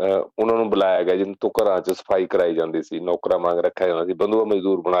ਉਹਨਾਂ ਨੂੰ ਬੁਲਾਇਆ ਗਿਆ ਜਿਹਨਾਂ ਤੋਂ ਘਰਾਂ 'ਚ ਸਫਾਈ ਕਰਾਈ ਜਾਂਦੀ ਸੀ, ਨੌਕਰਾਂ ਵਾਂਗ ਰੱਖਿਆ ਜਾਂਦਾ ਸੀ, ਬੰਧੂਆ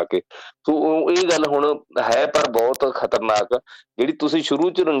ਮਜ਼ਦੂਰ ਬਣਾ ਕੇ। ਸੋ ਇਹ ਗੱਲ ਹੁਣ ਹੈ ਪਰ ਬਹੁਤ ਖਤਰਨਾਕ। ਜਿਹੜੀ ਤੁਸੀਂ ਸ਼ੁਰੂ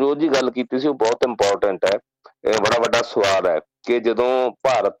 'ਚ ਰਣਜੋਤ ਜੀ ਗੱਲ ਕੀਤੀ ਸੀ ਉਹ ਬਹੁਤ ਇੰਪੋਰਟੈਂਟ ਹੈ। ਇਹ ਬੜਾ ਵੱਡਾ ਸਵਾਲ ਹੈ ਕਿ ਜਦੋਂ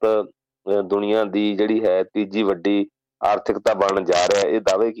ਭਾਰਤ ਦੁਨੀਆ ਦੀ ਜਿਹੜੀ ਹੈ ਤੀਜੀ ਵੱਡੀ ਆਰਥਿਕਤਾ ਬਣਨ ਜਾ ਰਿਹਾ, ਇਹ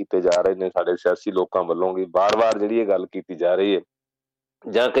ਦਾਅਵੇ ਕੀਤੇ ਜਾ ਰਹੇ ਨੇ ਸਾਡੇ ਸਿਆਸੀ ਲੋਕਾਂ ਵੱਲੋਂ ਵੀ, ਵਾਰ-ਵਾਰ ਜਿਹੜੀ ਇਹ ਗੱਲ ਕੀਤੀ ਜਾ ਰਹੀ ਹੈ।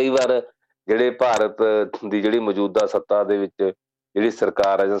 ਜਾਂ ਕਈ ਵਾਰ ਜਿਹੜੇ ਭਾਰਤ ਦੀ ਜਿਹੜੀ ਮੌਜੂਦਾ ਸੱਤਾ ਦੇ ਵਿੱਚ ਜਿਹੜੀ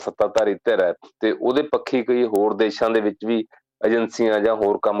ਸਰਕਾਰ ਹੈ ਜਾਂ ਸੱਤਾਧਾਰੀ ਧਿਰ ਹੈ, ਤੇ ਉਹਦੇ ਪੱਖੀ ਕਈ ਹੋਰ ਦੇਸ਼ਾਂ ਦੇ ਵਿੱਚ ਵੀ ਏਜੰਸੀਆਂ ਜਾਂ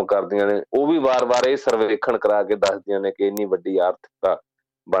ਹੋਰ ਕੰਮ ਕਰਦੀਆਂ ਨੇ, ਉਹ ਵੀ ਵਾਰ-ਵਾਰ ਇਹ ਸਰਵੇਖਣ ਕਰਾ ਕੇ ਦੱਸਦੀਆਂ ਨੇ ਕਿ ਇੰਨੀ ਵੱਡੀ ਆਰਥਿਕਤਾ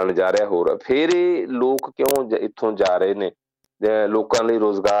ਬਣਨ ਜਾ ਰਿਹਾ। ਹੋਰ ਫਿਰ ਇਹ ਲੋਕ ਕਿਉਂ ਇੱਥੋਂ ਜਾ ਰਹੇ ਨੇ, ਲੋਕਾਂ ਲਈ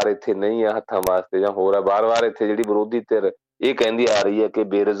ਰੁਜ਼ਗਾਰ ਇੱਥੇ ਨਹੀਂ ਆ ਹੱਥਾਂ ਵਾਸਤੇ ਜਾਂ ਹੋਰ ਆ। ਵਾਰ-ਵਾਰ ਇੱਥੇ ਜਿਹੜੀ ਵਿਰੋਧੀ ਧਿਰ ਇਹ ਕਹਿੰਦੀ ਆ ਰਹੀ ਹੈ ਕਿ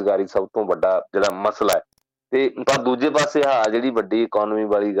ਬੇਰੁਜ਼ਗਾਰੀ ਸਭ ਤੋਂ ਵੱਡਾ ਜਿਹੜਾ ਮਸਲਾ ਹੈ, ਤੇ ਪਰ ਦੂਜੇ ਪਾਸੇ ਆਹ ਜਿਹੜੀ ਵੱਡੀ ਇਕੋਨਮੀ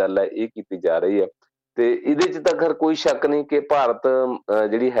ਵਾਲੀ ਗੱਲ ਹੈ ਇਹ ਕੀਤੀ ਜਾ ਰਹੀ ਹੈ। ਤੇ ਇਹਦੇ 'ਚ ਤਾਂ ਖੈਰ ਕੋਈ ਸ਼ੱਕ ਨਹੀਂ ਕਿ ਭਾਰਤ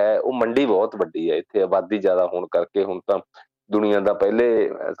ਜਿਹੜੀ ਹੈ ਉਹ ਮੰਡੀ ਬਹੁਤ ਵੱਡੀ ਹੈ, ਇੱਥੇ ਆਬਾਦੀ ਜ਼ਿਆਦਾ ਹੋਣ ਕਰਕੇ ਹੁਣ ਤਾਂ ਦੁਨੀਆ ਦਾ ਪਹਿਲੇ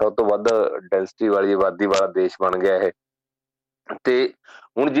ਸਭ ਤੋਂ ਵੱਧ ਡੈਂਸਿਟੀ ਵਾਲੀ ਆਬਾਦੀ ਵਾਲਾ ਦੇਸ਼ ਬਣ ਗਿਆ ਇਹ। ਤੇ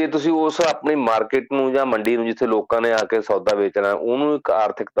ਹੁਣ ਜੇ ਤੁਸੀਂ ਉਸ ਆਪਣੀ ਮਾਰਕੀਟ ਨੂੰ ਜਾਂ ਮੰਡੀ ਨੂੰ ਜਿੱਥੇ ਲੋਕਾਂ ਨੇ ਆ ਕੇ ਸੌਦਾ ਵੇਚਣਾ, ਉਹਨੂੰ ਇੱਕ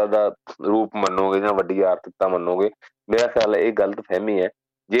ਆਰਥਿਕਤਾ ਦਾ ਰੂਪ ਮੰਨੋਗੇ ਜਾਂ ਵੱਡੀ ਆਰਥਿਕਤਾ ਮੰਨੋਗੇ, ਮੇਰਾ ਖਿਆਲ ਹੈ ਇਹ ਗਲਤ ਫਹਿਮੀ ਹੈ।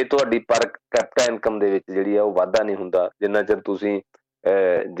 ਜੇ ਤੁਹਾਡੀ ਪਰ ਕੈਪੀਟਲ ਇਨਕਮ ਦੇ ਵਿੱਚ ਜਿਹੜੀ ਆ ਉਹ ਵਾਧਾ ਨਹੀਂ ਹੁੰਦਾ, ਜਿੰਨਾ ਚਿਰ ਤੁਸੀਂ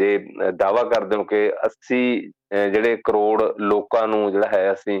ਜੇ ਦਾਅਵਾ ਕਰਦੇ ਹੋ ਕਿ 80 ਜਿਹੜੇ ਕਰੋੜ ਲੋਕਾਂ ਨੂੰ ਜਿਹੜਾ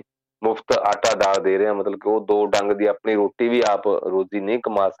ਹੈ ਅਸੀਂ ਮੁਫ਼ਤ ਆਟਾ ਦਾਲ ਦੇ ਰਹੇ ਹਾਂ, ਮਤਲਬ ਕਿ ਉਹ 2 ਡੰਗ ਦੀ ਆਪਣੀ ਰੋਟੀ ਵੀ ਆਪ ਰੋਜ਼ੀ ਨਹੀਂ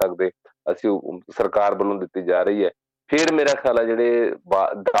ਕਮਾ ਸਕਦੇ, ਅਸੀਂ ਸਰਕਾਰ ਵੱਲੋਂ ਦਿੱਤੀ ਜਾ ਰਹੀ ਹੈ, ਫਿਰ ਮੇਰਾ ਖਿਆਲ ਹੈ ਜਿਹੜੇ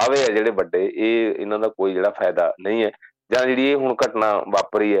ਦਾਅਵੇ ਆ ਜਿਹੜੇ ਵੱਡੇ, ਇਹ ਇਹਨਾਂ ਦਾ ਕੋਈ ਜਿਹੜਾ ਫਾਇਦਾ ਨਹੀਂ ਹੈ। ਜਾਂ ਜਿਹੜੀ ਇਹ ਹੁਣ ਘਟਨਾ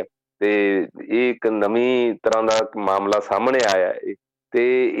ਵਾਪਰੀ ਹੈ ਤੇ ਇਹ ਇੱਕ ਨਵੀਂ ਤਰ੍ਹਾਂ ਦਾ ਮਾਮਲਾ ਸਾਹਮਣੇ ਆਇਆ ਤੇ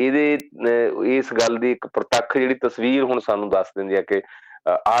ਇਹਦੇ ਇਸ ਗੱਲ ਦੀ ਇੱਕ ਪ੍ਰਤੱਖ ਜਿਹੜੀ ਤਸਵੀਰ ਹੁਣ ਸਾਨੂੰ ਦੱਸ ਦਿੰਦੀ ਹੈ ਕਿ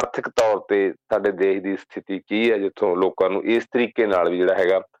ਆਰਥਿਕ ਤੌਰ ਤੇ ਸਾਡੇ ਦੇਸ਼ ਦੀ ਸਥਿਤੀ ਕੀ ਹੈ, ਜਿੱਥੋਂ ਲੋਕਾਂ ਨੂੰ ਇਸ ਤਰੀਕੇ ਨਾਲ ਵੀ ਜਿਹੜਾ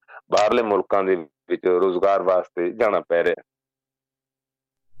ਹੈਗਾ ਬਾਹਰਲੇ ਮੁਲਕਾਂ ਦੇ ਵਿੱਚ ਰੁਜ਼ਗਾਰ ਵਾਸਤੇ ਜਾਣਾ ਪੈ ਰਿਹਾ।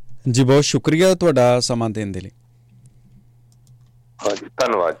 ਜੀ ਬਹੁਤ ਸ਼ੁਕਰੀਆ ਤੁਹਾਡਾ ਸਮਾਂ ਦੇਣ ਦੇ ਲਈ। ਹਾਂਜੀ,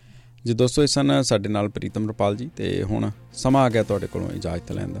 ਧੰਨਵਾਦ ਜੀ। ਦੋਸਤੋ, ਇਸ ਸਨ ਸਾਡੇ ਨਾਲ ਪ੍ਰੀਤਮ ਰੁਪਾਲ ਜੀ, ਤੇ ਹੁਣ ਸਮਾਂ ਆ ਗਿਆ ਤੁਹਾਡੇ ਕੋਲੋਂ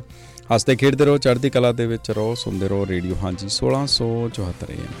ਇਜਾਜ਼ਤ ਲੈਣ ਦਾ। ਹੱਸਦੇ ਖੇਡਦੇ ਰਹੋ, ਚੜ੍ਹਦੀ ਕਲਾ ਦੇ ਵਿੱਚ ਰਹੋ, ਸੁਣਦੇ ਰਹੋ ਰੇਡੀਓ ਹਾਂਜੀ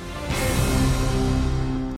 1674 AM।